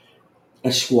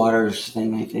a squatter's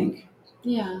thing, I think.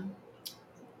 Yeah.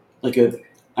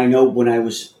 I know when I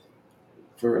was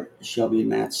for Shelby and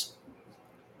Matt's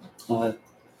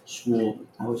school,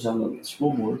 I was on the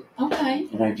school board. Okay.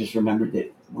 And I just remembered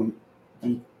that when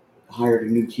they hired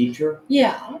a new teacher.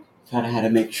 Yeah. Kind of had to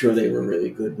make sure they were really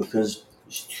good because it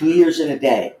was 2 years in a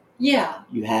day. Yeah.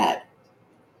 You had.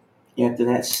 After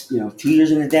that, 2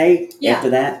 years in a day. Yeah. After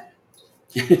that,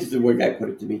 the one guy put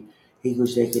it to me. He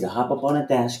goes, they could hop up on a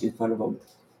desk in front of a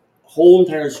whole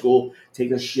entire school,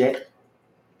 take a shit,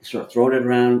 start throwing it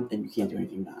around, and you can't do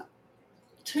anything about it.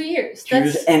 2 years. 2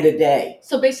 years and a day.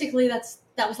 So basically, that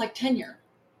was like tenure.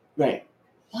 Right.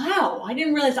 Wow, I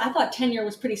didn't realize. I thought tenure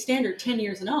was pretty standard, 10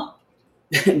 years and up.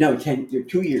 No, 2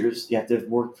 years. You have to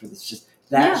work for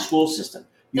that school system.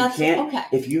 You can't. Okay.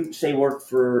 If you say work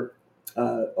for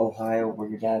Ohio, where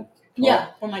your dad.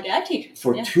 Where my dad teaches.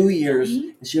 For 2 years,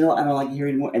 and so I don't like here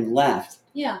anymore, and left.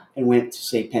 Yeah. And went to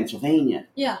say Pennsylvania.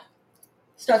 Yeah.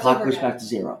 Clock goes back to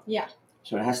 0. Yeah.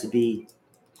 So it has to be,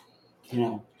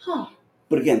 Huh.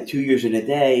 But again, 2 years in a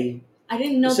day. I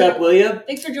didn't know. What's up, William?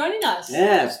 Thanks for joining us.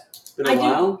 Yeah, it's been a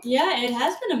while. Yeah, it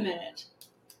has been a minute.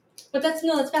 But that's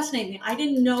fascinating. I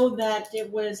didn't know that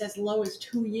it was as low as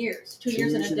 2 years. 2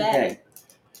 years in a day.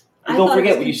 And don't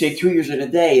forget, when you say 2 years in a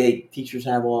day, teachers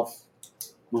have off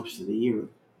most of the year.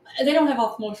 They don't have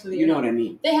off most of the year. You know what I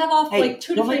mean? They have off 2 to 3 months.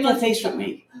 Don't make that face with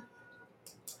me.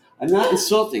 I'm not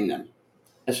insulting them,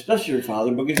 especially your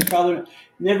father, because your father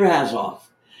never has off.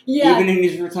 Yeah. Even in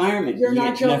his retirement, he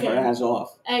never has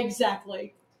off.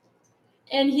 Exactly.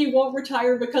 And he won't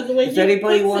retire because the way if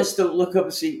anybody wants to look up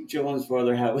and see Joan's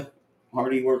father, how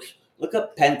hard he works, look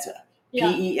up Penta.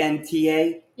 Yeah.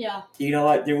 Penta. Yeah. You know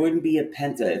what? There wouldn't be a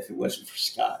Penta if it wasn't for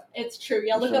Scott. It's true.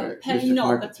 Yeah, look up Penta.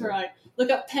 No, that's right. Look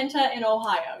up Penta in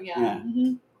Ohio. Yeah.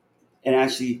 Mm-hmm. And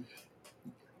actually,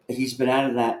 he's been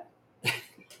out of that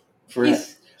for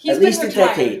he's at least a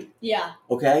decade. Yeah.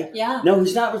 Okay? Yeah. No,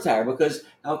 he's not retired because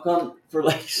how come for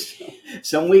like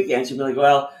some weekends he'll be like,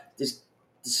 well, this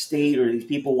state or these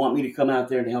people want me to come out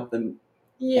there and help them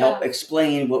help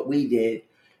explain what we did.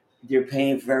 They're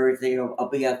paying for everything. I'll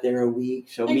be out there a week.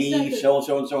 So me, so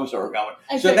and so are going.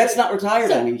 Exactly. So that's not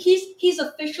retired. So I mean, he's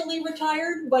officially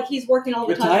retired, but he's working all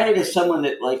the time. Retired is someone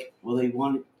that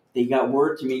they got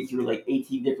word to me through like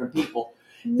 18 different people.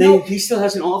 Nope. He still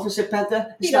has an office at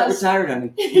Penta. He's not does. retired,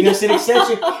 honey. He has an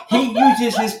extension. He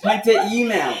uses his Penta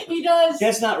email. He does.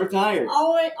 That's not retired.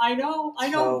 Oh, I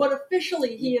know. But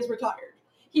officially he is retired.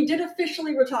 He did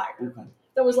officially retire. Okay.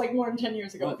 That was like more than 10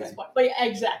 years ago at this point. But yeah,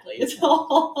 exactly. It's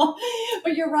all.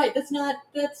 But you're right. That's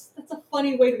a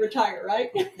funny way to retire,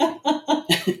 right?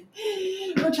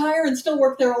 Retire and still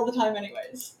work there all the time,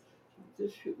 anyways.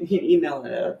 Just shoot me an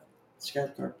email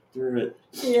Scott Carpenter it.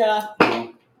 Yeah.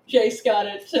 Jace got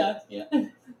it. Yeah.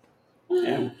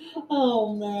 Yeah.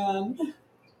 Oh man.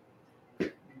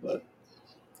 But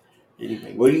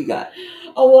anyway, what do you got?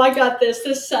 Oh, well, I got this.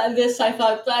 This I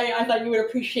thought you would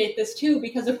appreciate this too,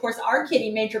 because of course our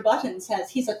kitty Major Buttons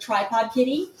he's a tripod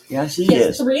kitty. Yes, he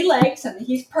has 3 legs, and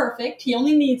he's perfect. He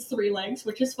only needs 3 legs,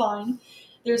 which is fine.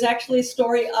 There's actually a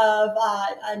story of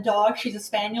a dog. She's a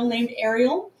spaniel named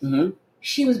Ariel. Mm-hmm.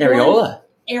 She was Areola.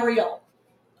 Ariel.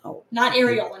 Oh, not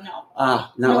Areola. No.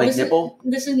 Not like nipple.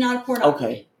 This is not pornography.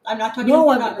 Okay. I'm not talking about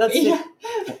pornography.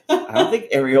 I don't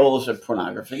think areolas are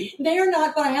pornography. They are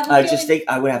not, but I have. I just think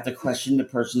I would have to question the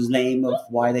person's name of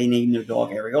why they named their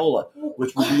dog Areola,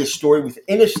 which would be a story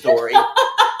within a story,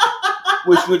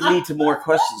 which would lead to more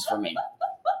questions for me.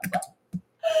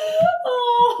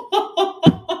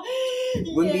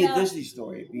 Wouldn't be a Disney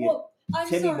story. It'd be a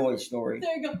Timmy Boy story.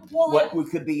 There you go. Well, what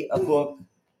could be a book,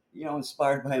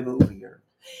 inspired by a movie or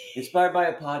inspired by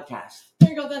a podcast.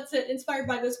 There you go. That's it. Inspired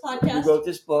by this podcast. We wrote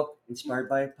this book, inspired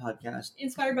by a podcast.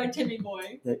 Inspired by Timmy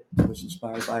Boy. That was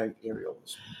inspired by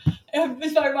areolas.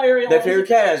 Inspired by areolas. That favorite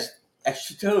cat has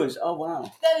extra toes. Oh,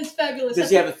 wow. That is fabulous. Does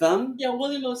he have a thumb? Yeah,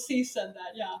 William O.C. said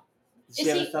that, yeah. Does he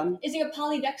have a thumb? Is he a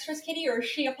polydextrous kitty or is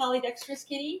she a polydextrous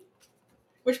kitty?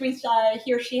 Which means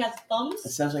he or she has thumbs?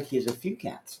 It sounds like he has a few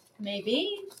cats.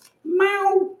 Maybe.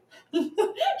 Meow.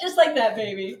 Just like that,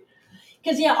 baby.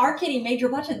 Because, our kitty, Major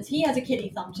Buttons, he has a kitty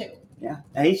thumb, too. Yeah,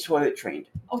 and he's toilet trained.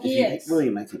 Oh, he is.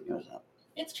 William, I think, knows that.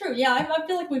 It's true. Yeah, I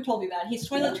feel like we've told you that. He's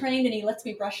toilet trained and he lets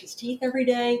me brush his teeth every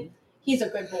day. He's a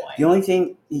good boy. The only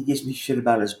thing he gives me shit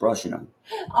about is brushing him.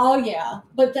 Oh, yeah.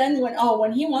 But then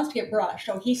when he wants to get brushed,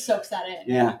 he soaks that in.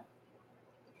 Yeah.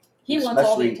 He wants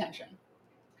all the attention.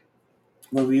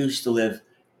 Where we used to live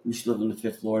on the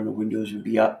 5th floor and the windows would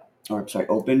be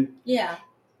open. Yeah.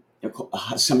 A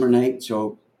hot summer night,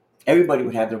 so everybody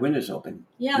would have their windows open.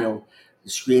 Yeah. The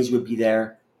screens would be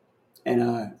there. And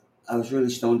I was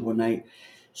really stoned one night.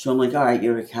 So I'm like, all right,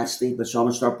 the cat's sleeping, so I'm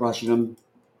going to start brushing them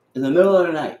in the middle of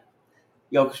the night.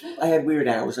 'Cause I had weird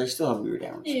hours. I still have weird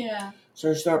hours. Yeah. So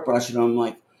I start brushing them. I'm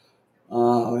like,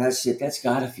 oh, that's it. That's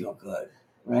got to feel good,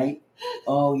 right?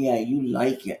 Oh, yeah, you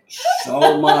like it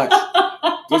so much.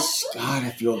 This got to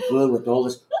feel good with all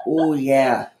this. Oh,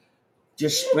 yeah.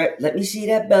 Just spread. Let me see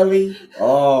that belly.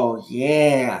 Oh,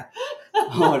 yeah.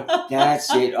 Oh,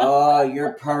 that's it. Oh,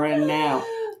 you're purring now.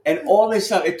 And all this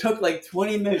stuff. It took like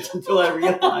 20 minutes until I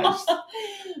realized.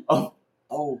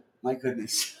 Oh, my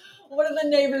goodness. What are the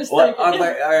neighbors thinking? All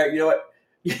right, you know what?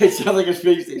 It sounds like a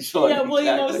space station. Yeah,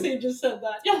 William O.C. just said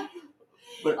that. Yeah.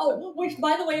 But, which,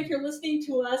 by the way, if you're listening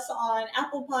to us on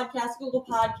Apple Podcasts, Google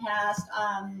Podcasts,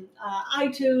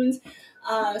 iTunes,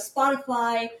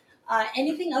 Spotify,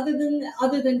 anything other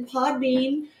than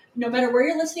Podbean, no matter where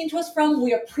you're listening to us from,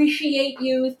 we appreciate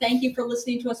you. Thank you for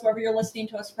listening to us wherever you're listening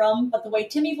to us from. But the way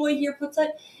Timmy Boy here puts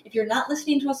it, if you're not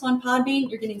listening to us on Podbean,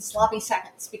 you're getting sloppy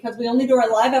seconds because we only do our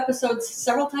live episodes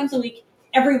several times a week,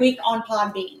 every week on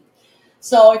Podbean.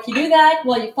 So if you do that,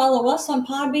 you follow us on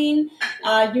Podbean,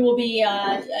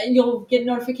 you'll get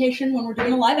notification when we're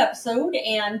doing a live episode.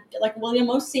 And like William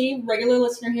O.C., regular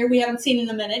listener here, we haven't seen in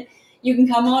a minute. You can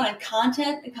come on and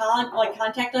contact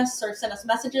us or send us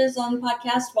messages on the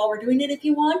podcast while we're doing it if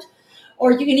you want.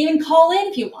 Or you can even call in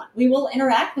if you want. We will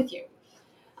interact with you.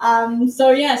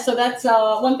 So that's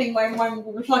one thing. When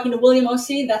we're talking to William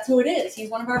O.C., that's who it is.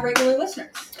 He's one of our regular listeners.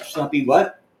 Sloppy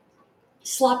what?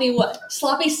 Sloppy what?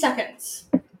 Sloppy seconds.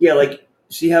 Yeah, like,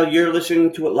 see how you're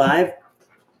listening to it live?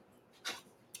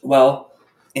 Well,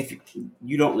 if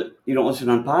you don't listen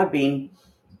on Podbean,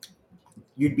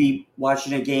 you'd be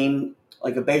watching a game,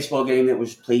 like a baseball game that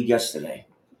was played yesterday.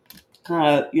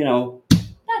 That's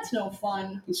That's no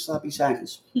fun. It's sloppy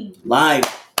seconds. Live.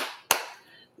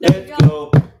 Let's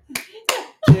go.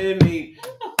 Jimmy.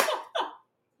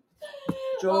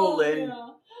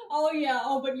 Jolene. Oh yeah.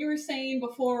 Oh, but you were saying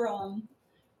before.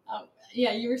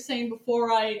 You were saying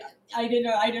before I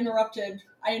interrupted.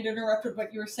 I interrupted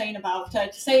what you were saying about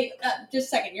just a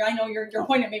second. I know you're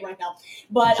pointing at me right now,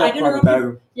 but I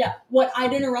interrupted. Yeah, what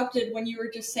I'd interrupted when you were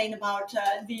just saying about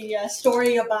the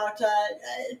story about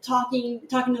talking to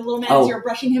the little man as you're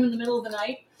brushing him in the middle of the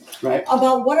night. Right.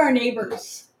 About what our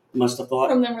neighbors must have thought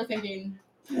from them were thinking.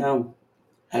 No,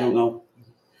 I don't know.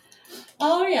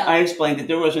 Oh yeah. I explained that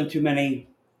there wasn't too many,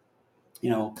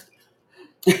 like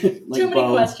too many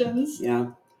questions. Yeah.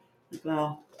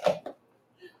 Well.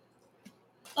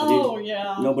 Oh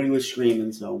yeah. Nobody was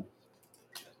screaming, so.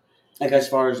 Like as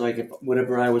far as like if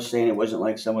whatever I was saying, it wasn't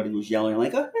like somebody was yelling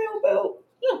like, "Oh, Bill."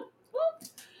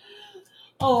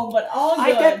 Oh, but all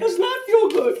good. That does not feel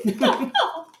good.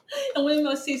 And William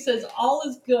O.C. says, all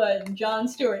is good. Jon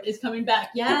Stewart is coming back.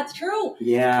 Yeah, it's true.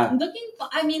 Yeah.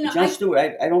 Jon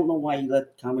Stewart, I don't know why he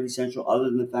left Comedy Central other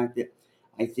than the fact that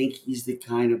I think he's the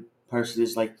kind of person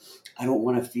that's like, I don't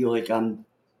want to feel like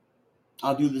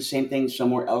I'll do the same thing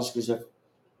somewhere else because if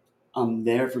I'm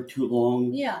there for too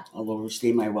long, I'll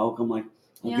overstay my welcome. Like,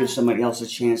 I'll give somebody else a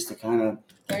chance to kind of...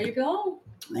 There you go.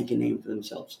 Make a name for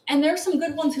themselves. And there's some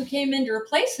good ones who came in to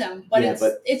replace him, but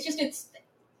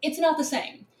it's not the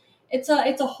same. It's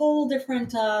a whole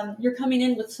different. You're coming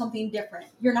in with something different.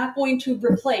 You're not going to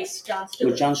replace Jon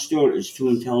Stewart. But Jon Stewart is too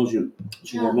intelligent.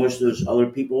 So where most of those other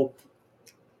people,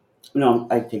 no,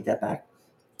 I take that back.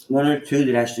 One or two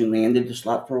that actually landed the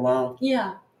slot for a while.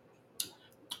 Yeah.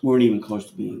 Weren't even close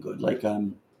to being good. Like I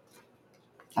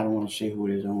don't want to say who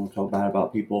it is. I don't want to talk bad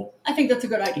about people. I think that's a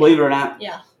good idea. Believe it or not.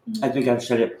 Yeah. I think I've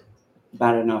said it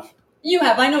bad enough. You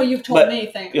have. I know you've told me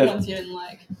things ones you didn't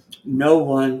like. No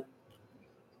one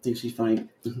thinks he's funny.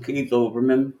 Keith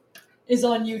Olbermann is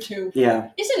on YouTube. Yeah.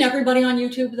 Isn't everybody on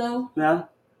YouTube though? Yeah.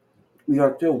 We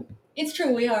are too. It's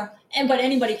true, we are. But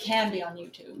anybody can be on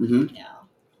YouTube. Mm-hmm. Yeah.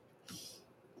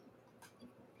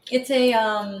 It's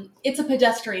a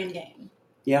pedestrian game.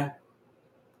 Yeah.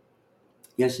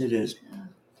 Yes, it is. Yeah.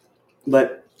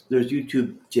 But there's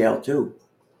YouTube jail too.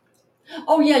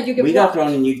 Oh yeah, you get. We got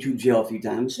thrown in YouTube jail a few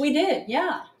times. We did,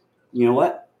 yeah. You know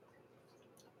what?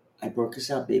 I broke us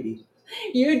out, baby.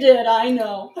 You did, I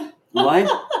know. Why?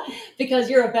 Because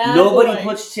you're a bad Nobody boy.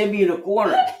 puts Timmy in a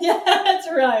corner. Yeah, that's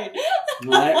right.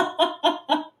 Right?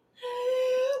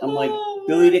 I'm like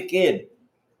Billy the Kid.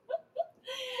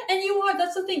 And you are.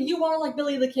 That's the thing. You are like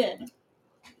Billy the Kid.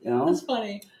 You know? That's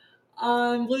funny.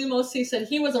 William O.C. said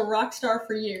he was a rock star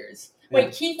for years. Yeah.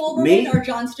 Wait, Keith Olbermann or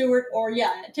Jon Stewart or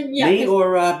me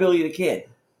or Billy the Kid?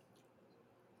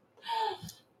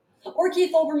 Or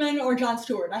Keith Olbermann or Jon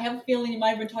Stewart. I have a feeling you might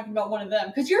have been talking about one of them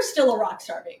because you're still a rock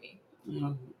star, baby.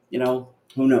 You know,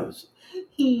 who knows?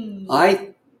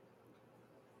 I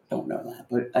don't know that,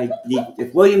 but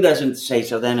if William doesn't say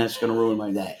so, then it's going to ruin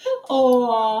my day.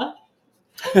 Oh,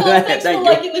 thanks for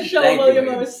liking the show, William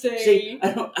O.C. See,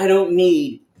 I don't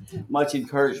need much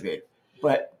encouragement,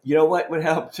 but you know what would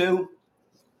help too?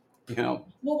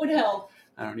 What would help?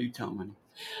 I don't know. You tell me.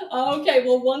 Okay,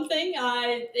 well, one thing,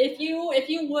 if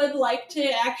you would like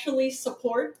to actually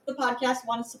support the podcast,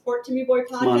 want to support Timmy Boy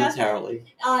Podcast, monetarily,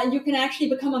 you can actually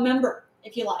become a member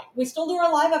if you like. We still do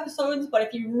our live episodes, but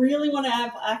if you really want to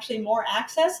have actually more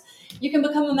access, you can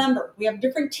become a member. We have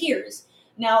different tiers.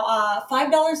 Now,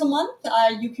 $5 a month,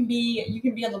 you can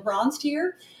be on the bronze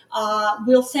tier.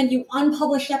 We'll send you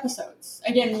unpublished episodes.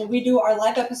 Again, we do our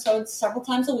live episodes several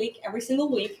times a week, every single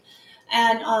week.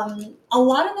 And a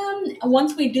lot of them,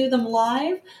 once we do them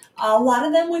live, a lot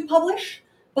of them we publish,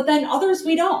 but then others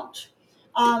we don't.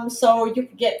 So you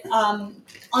can get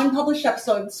unpublished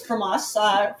episodes from us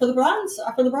for the bronze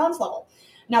level.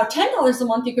 Now, $10 a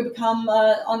month you can become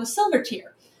on the silver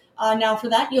tier. Now, for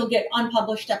that, you'll get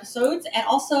unpublished episodes and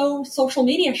also social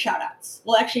media shout-outs.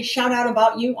 We'll actually shout out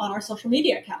about you on our social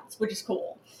media accounts, which is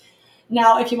cool.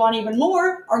 Now, if you want even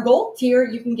more, our gold tier,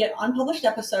 you can get unpublished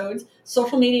episodes,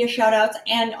 social media shout-outs,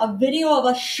 and a video of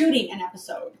us shooting an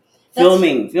episode.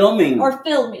 Filming. Or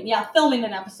filming, yeah, filming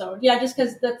an episode. Yeah, just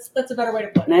because that's a better way to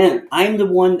put it. Man, I'm the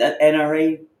one that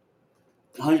NRA,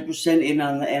 100% in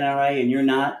on the NRA, and you're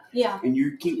not. Yeah. And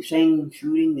you keep saying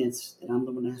shooting, and I'm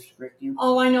the one that has to correct you.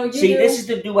 Oh, I know you See, this is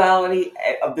the duality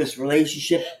of this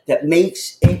relationship that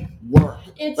makes it work.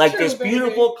 It's like true, this baby.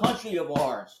 beautiful country of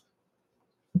ours.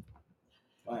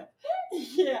 Right.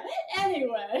 Yeah.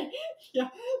 Anyway, yeah,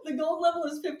 the gold level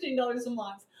is $15 a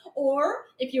month. Or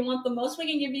if you want the most we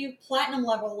can give you, platinum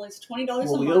level is $20 a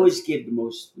month. We always give the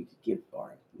most we could give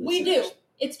our listeners. We do.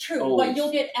 It's true, always. but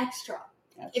you'll get extra.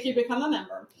 if you become a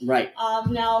member. Right.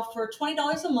 Now, for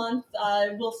 $20 a month,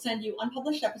 we'll send you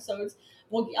unpublished episodes.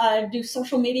 We'll do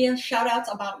social media shout-outs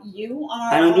about you on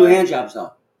our... I don't do hand jobs,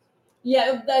 though.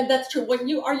 Yeah, that's true. Are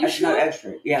you that's sure? Not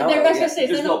extra. Yeah. I was going to say,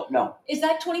 no. Is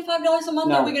that $25 a month?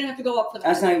 No. Or are we going to have to go up for that?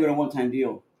 That's not even a one-time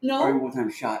deal. No? Or a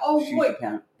one-time shot. Oh, wait.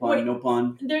 Wait. No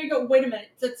pun. There you go. Wait a minute.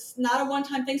 That's not a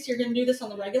one-time thing, so you're going to do this on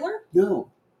the regular?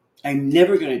 No. I'm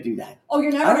never going to do that. Oh,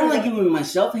 you're never I don't like giving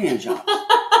myself hand jobs.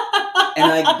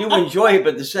 And I do enjoy it,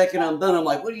 but the second I'm done, I'm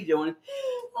like, what are you doing?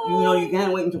 You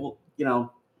can't wait until,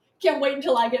 Can't wait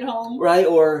until I get home. Right?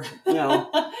 Or,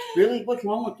 really? What's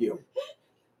wrong with you?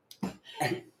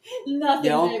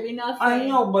 Nothing, baby, nothing. I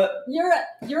know, but... You're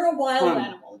a wild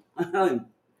animal.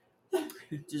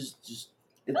 It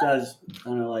does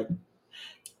kind of like,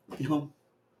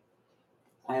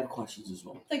 I have questions as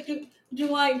well. Like,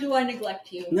 do I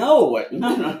neglect you? No,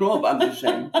 I'm just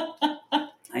saying.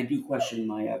 I do question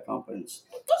my confidence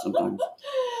sometimes.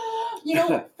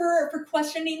 For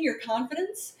questioning your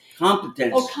confidence?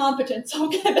 Competence. Oh, competence.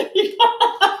 Okay, there you go.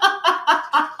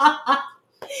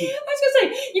 I was going to say,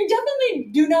 you definitely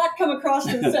do not come across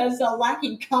as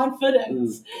lacking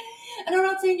confidence. And I'm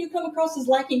not saying you come across as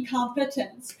lacking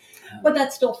competence, but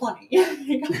that's still funny.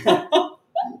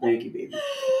 Thank you, baby.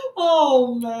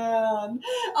 Oh, man.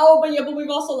 Oh, but we've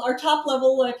also, our top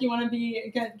level, if you want to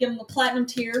give them the platinum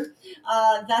tier,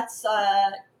 that's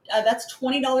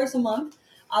 $20 a month.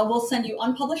 We'll send you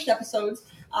unpublished episodes,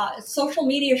 social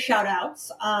media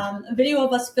shout-outs, a video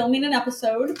of us filming an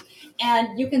episode,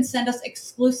 and you can send us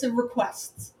exclusive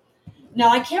requests. Now,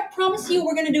 I can't promise you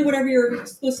we're going to do whatever your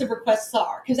exclusive requests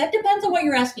are, because that depends on what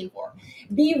you're asking for.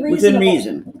 Be reasonable. Within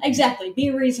reason. Exactly.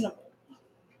 Be reasonable.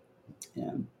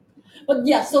 Yeah. But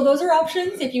yeah, so those are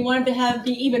options. If you wanted to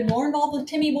be even more involved with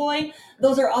Timmy Boy,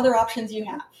 those are other options you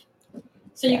have.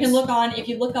 So you can look on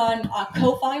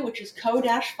Ko-Fi, which is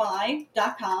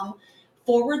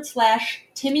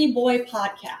ko-fi.com/Timmy Boy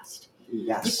Podcast.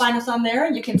 Yes. You find us on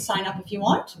there. You can sign up if you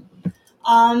want.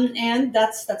 And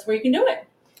that's where you can do it.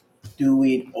 Do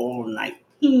it all night.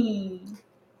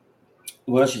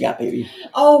 What else you got, baby?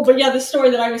 Oh, but yeah, the story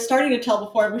that I was starting to tell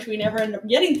before, which we never ended up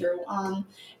getting through.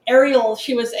 Ariel,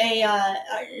 she was a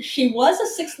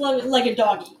six-legged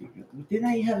doggy. Didn't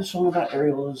I have a song about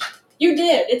Ariel's? You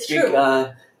did. It's true.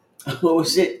 What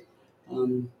was it?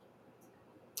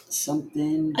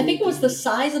 Something. I think it was the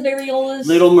size of areolas.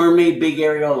 Little Mermaid, big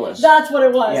areolas. That's what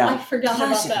it was. Yeah. I forgot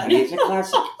classic, about that. Honey. It's a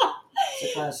classic.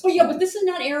 It's a classic. But yeah, but this is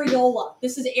not areola.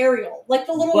 This is Ariel, like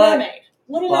the Little Mermaid.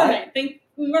 Little Mermaid. Think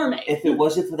mermaid. If it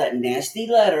wasn't for that nasty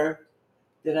letter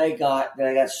that I got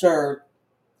served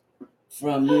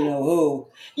from who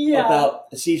about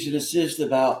a cease and desist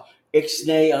about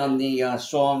Ixnay on the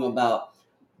song about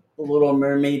the Little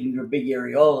Mermaid and her big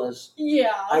areolas,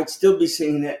 I'd still be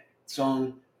singing that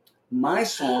song, my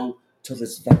song, till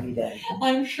this very day.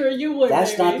 I'm sure you would.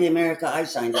 That's not the America I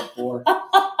signed up for.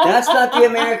 That's not the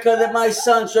America that my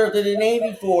son served in the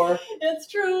Navy for. It's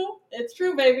true. It's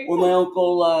true, baby. Or my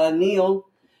uncle Neil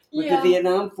went to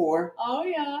Vietnam for. Oh,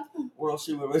 yeah. Or else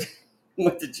he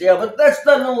went to jail. But that's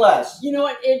nonetheless. You know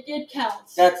what? It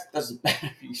counts. That doesn't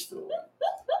matter. He's still alive.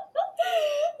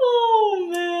 Oh,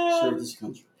 man. Served this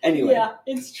country. Anyway. Yeah,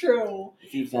 it's true.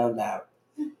 If he found out,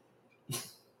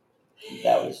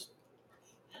 that was...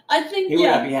 I think, he would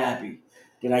not be happy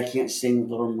that I can't sing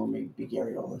Little Mermaid, Big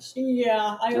Areolas.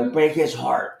 Yeah. It'll break his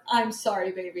heart. I'm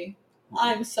sorry, baby.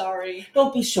 I'm sorry.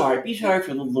 Don't be sorry. Be sorry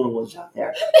for the little ones out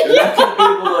there. They're not going to be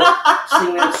able to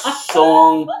sing that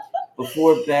song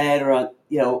before bed or,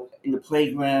 in the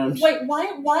playground. Wait,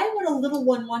 why would a little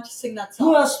one want to sing that song?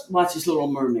 Who else watches Little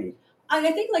Mermaid?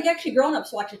 I think, actually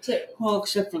grown-ups watch it, too. Well,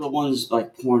 except for the ones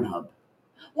like Pornhub.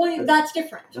 Well, that's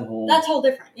different. That's whole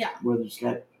different, yeah. Where there's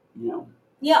got,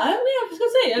 Yeah, I was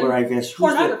going to say. Where I guess,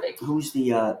 pornography. who's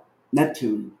the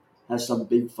Neptune has some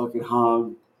big fucking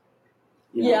hog.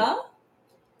 Yeah?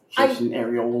 Chasing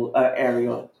Ariel.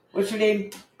 What's her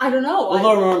name? I don't know. The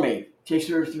Little Mermaid.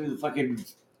 Chasing her through the fucking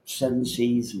 7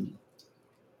 seas. And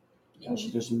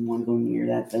she doesn't want to go near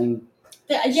that thing.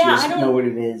 She doesn't know what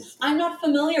it is. I'm not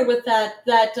familiar with that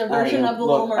version of the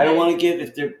Little Mermaid. I don't want to give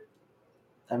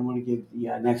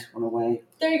the next one away.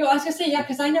 There you go. I was going to say,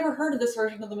 because I never heard of this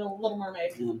version of the Little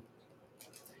Mermaid. Yeah.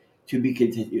 To be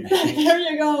continued. There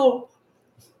you go.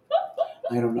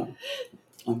 I don't know.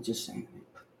 I'm just saying.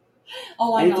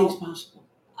 Oh, I know. Anything's possible.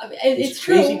 It's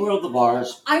true. Crazy world of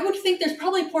ours. I would think there's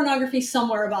probably pornography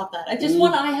somewhere about that. I just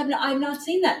want. I've not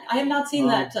seen that. I have not seen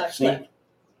that clip.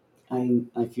 I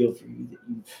feel for you that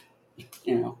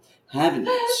you haven't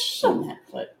seen that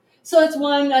clip. So it's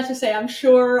one. I should say. I'm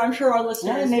sure our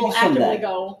listeners will actively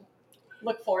go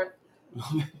look for it.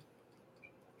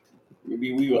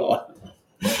 Maybe we will.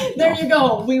 There you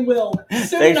go. We will. Soon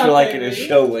Thanks for enough, liking baby. the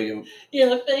show, William.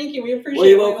 Yeah, thank you. We appreciate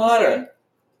William it. O'Connor.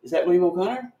 Is that William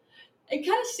O'Connor? It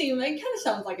kind of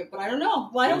sounds like it, but I don't know.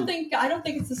 Well, I don't think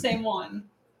it's the same one.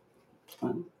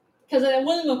 Because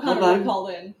William O'Connor would have called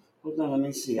in. Hold on, let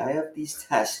me see. I have these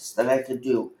tests that I have to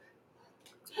do,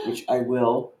 which I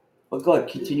will. But go ahead,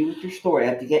 continue with your story. I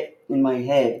have to get in my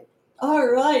head. All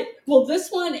right. Well, this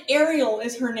one, Ariel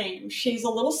is her name. She's a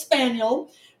little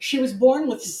spaniel. She was born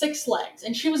with 6 legs,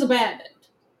 and she was abandoned.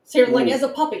 So, like, as a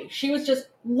puppy, she was just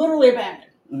literally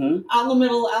abandoned. Mm-hmm. Out in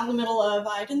the middle of,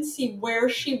 I didn't see where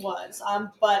she was,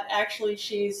 but actually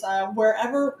she's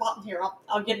wherever. Well, here,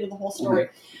 I'll get into the whole story.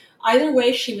 Mm-hmm. Either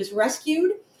way, she was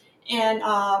rescued and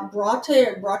brought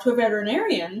to a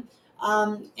veterinarian,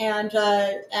 and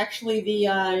actually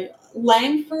the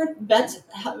Langford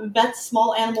Vets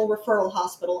Small Animal Referral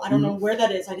Hospital. I don't know where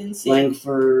that is. I didn't see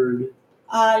Langford.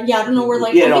 I don't know where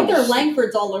Langford. I think there are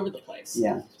Langfords all over the place.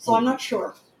 Yeah. So I'm not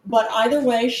sure. But either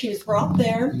way, she was brought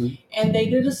there, and they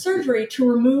did a surgery to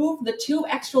remove the 2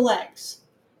 extra legs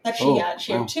that she had.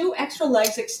 She had 2 extra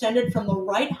legs extended from the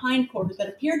right hindquarters that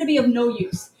appeared to be of no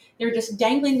use. They were just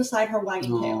dangling beside her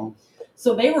wagging tail.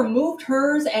 So they removed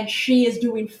hers, and she is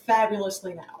doing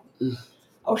fabulously now.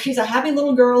 Oh, she's a happy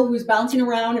little girl who's bouncing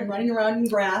around and running around in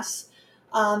grass.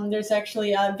 There's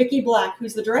actually Vicki Black,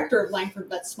 who's the director of Langford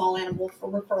Vets Small Animal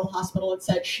Referral Hospital, had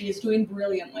said she is doing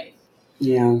brilliantly.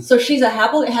 Yeah. So she's a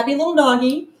happy little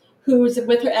doggy who's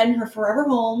with her in her forever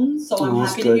home. So I'm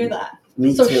happy to hear that.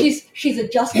 Me too. She's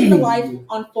adjusted to life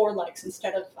on 4 legs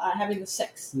instead of having the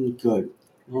 6. Good.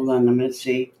 Hold on a minute.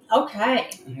 See.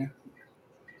 Okay. Here.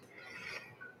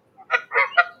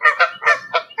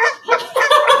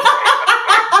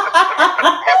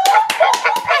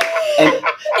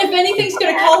 If anything's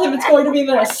going to call him, it's going to be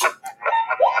this.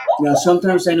 Now,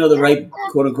 sometimes I know the right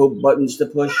quote-unquote buttons to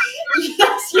push.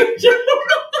 Yes, you do.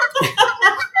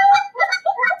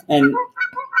 And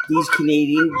these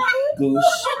Canadian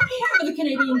goose. The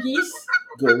Canadian geese?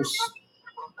 Goose.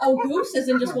 Oh, goose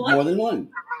isn't just one? More than one.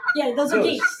 Yeah, those are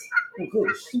geese. Oh,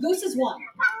 goose. Goose is 1.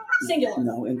 Singular.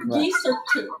 No, incorrect. Geese are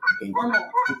 2 or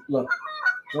more. Look,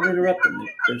 don't interrupt them.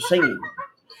 They're singing.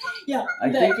 Yeah.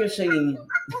 I think they're singing.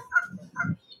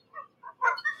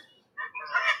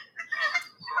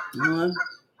 Come on.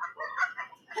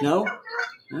 No? I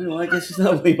don't know. I guess it's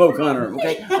not William O'Connor.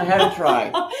 Okay, I had to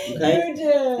try. Okay, you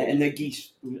did. And the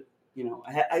geese,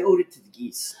 I owed it to the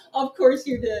geese. Of course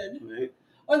you did. Right.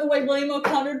 Or the way William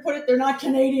O'Connor put it, they're not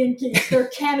Canadian geese; they're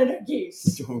Canada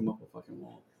geese. Throw them up a fucking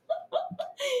wall.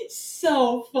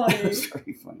 So funny. That's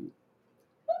very funny,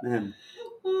 man.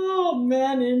 Oh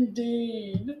man,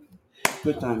 indeed.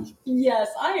 Good times. Yes,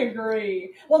 I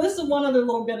agree. Well, this is one other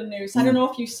little bit of news. I don't know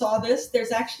if you saw this.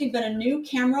 There's actually been a new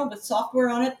camera with software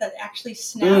on it that actually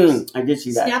snaps. I did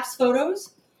see that. Snaps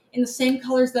photos in the same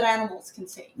colors that animals can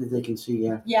see. That they can see,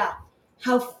 yeah. Yeah.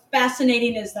 How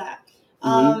fascinating is that?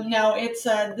 Now it's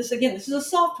this is a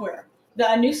software.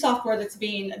 A new software that's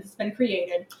been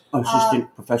created.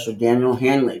 Assistant Professor Daniel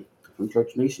Hanley from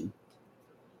George Mason.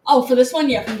 Oh, for this one,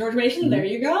 yeah, from George Mason. There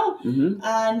you go.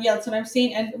 And yeah, that's what I'm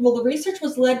seeing. And well, the research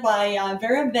was led by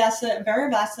Vera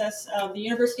Vassos of the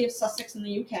University of Sussex in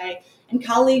the UK and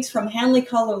colleagues from Hanley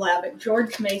Color Lab at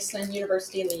George Mason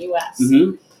University in the US.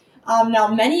 Now,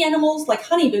 many animals like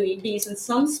honeybees and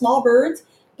some small birds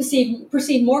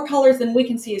perceive more colors than we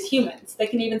can see as humans. They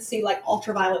can even see like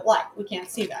ultraviolet light. We can't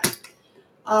see that.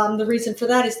 The reason for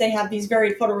that is they have these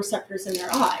varied photoreceptors in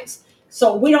their eyes.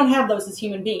 So we don't have those as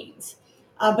human beings.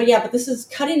 But this is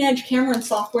cutting-edge camera and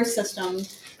software system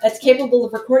that's capable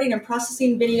of recording and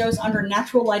processing videos under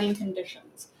natural lighting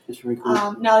conditions. That's really cool.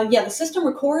 The system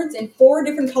records in 4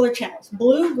 different color channels: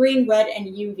 blue, green, red, and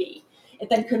UV. It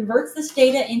then converts this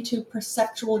data into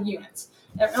perceptual units.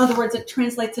 In other words, it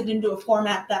translates it into a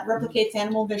format that replicates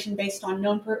animal vision based on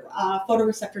known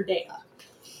photoreceptor data.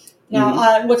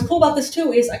 Now, what's cool about this,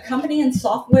 too, is accompanying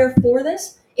software for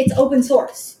this, it's open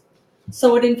source.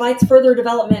 So it invites further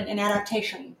development and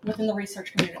adaptation within the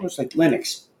research community. Of course, like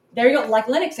Linux. There you go, like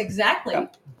Linux, exactly. Yeah.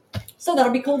 So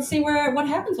that'll be cool to see what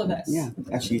happens with this. Yeah,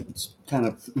 actually, it's kind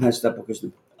of messed up because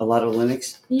a lot of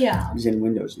Linux is in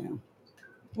Windows now.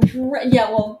 But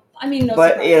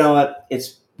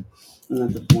it's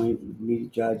not the point of me to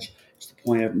judge. It's the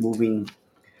point of moving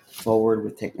forward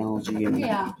with technology and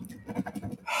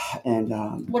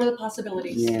what are the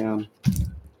possibilities? Yeah.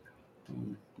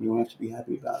 You don't have to be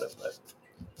happy about it, but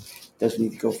it does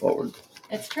need to go forward.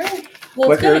 It's true.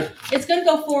 Well, it's going to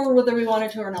go forward whether we want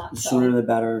it to or not. The sooner the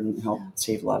better, and help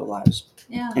save a lot of lives.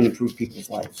 Yeah. And improve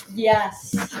people's lives.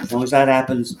 Yes. As long as that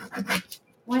happens.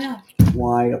 Why not?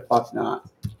 Why the fuck not?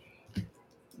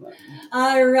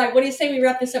 All right. What do you say we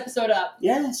wrap this episode up?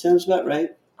 Yeah, sounds about right.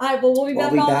 All right. Well, we'll be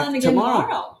back on again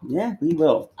tomorrow. Yeah, we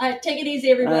will. All right. Take it easy,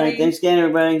 everybody. All right. Thanks again,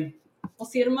 everybody. We'll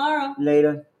see you tomorrow.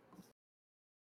 Later.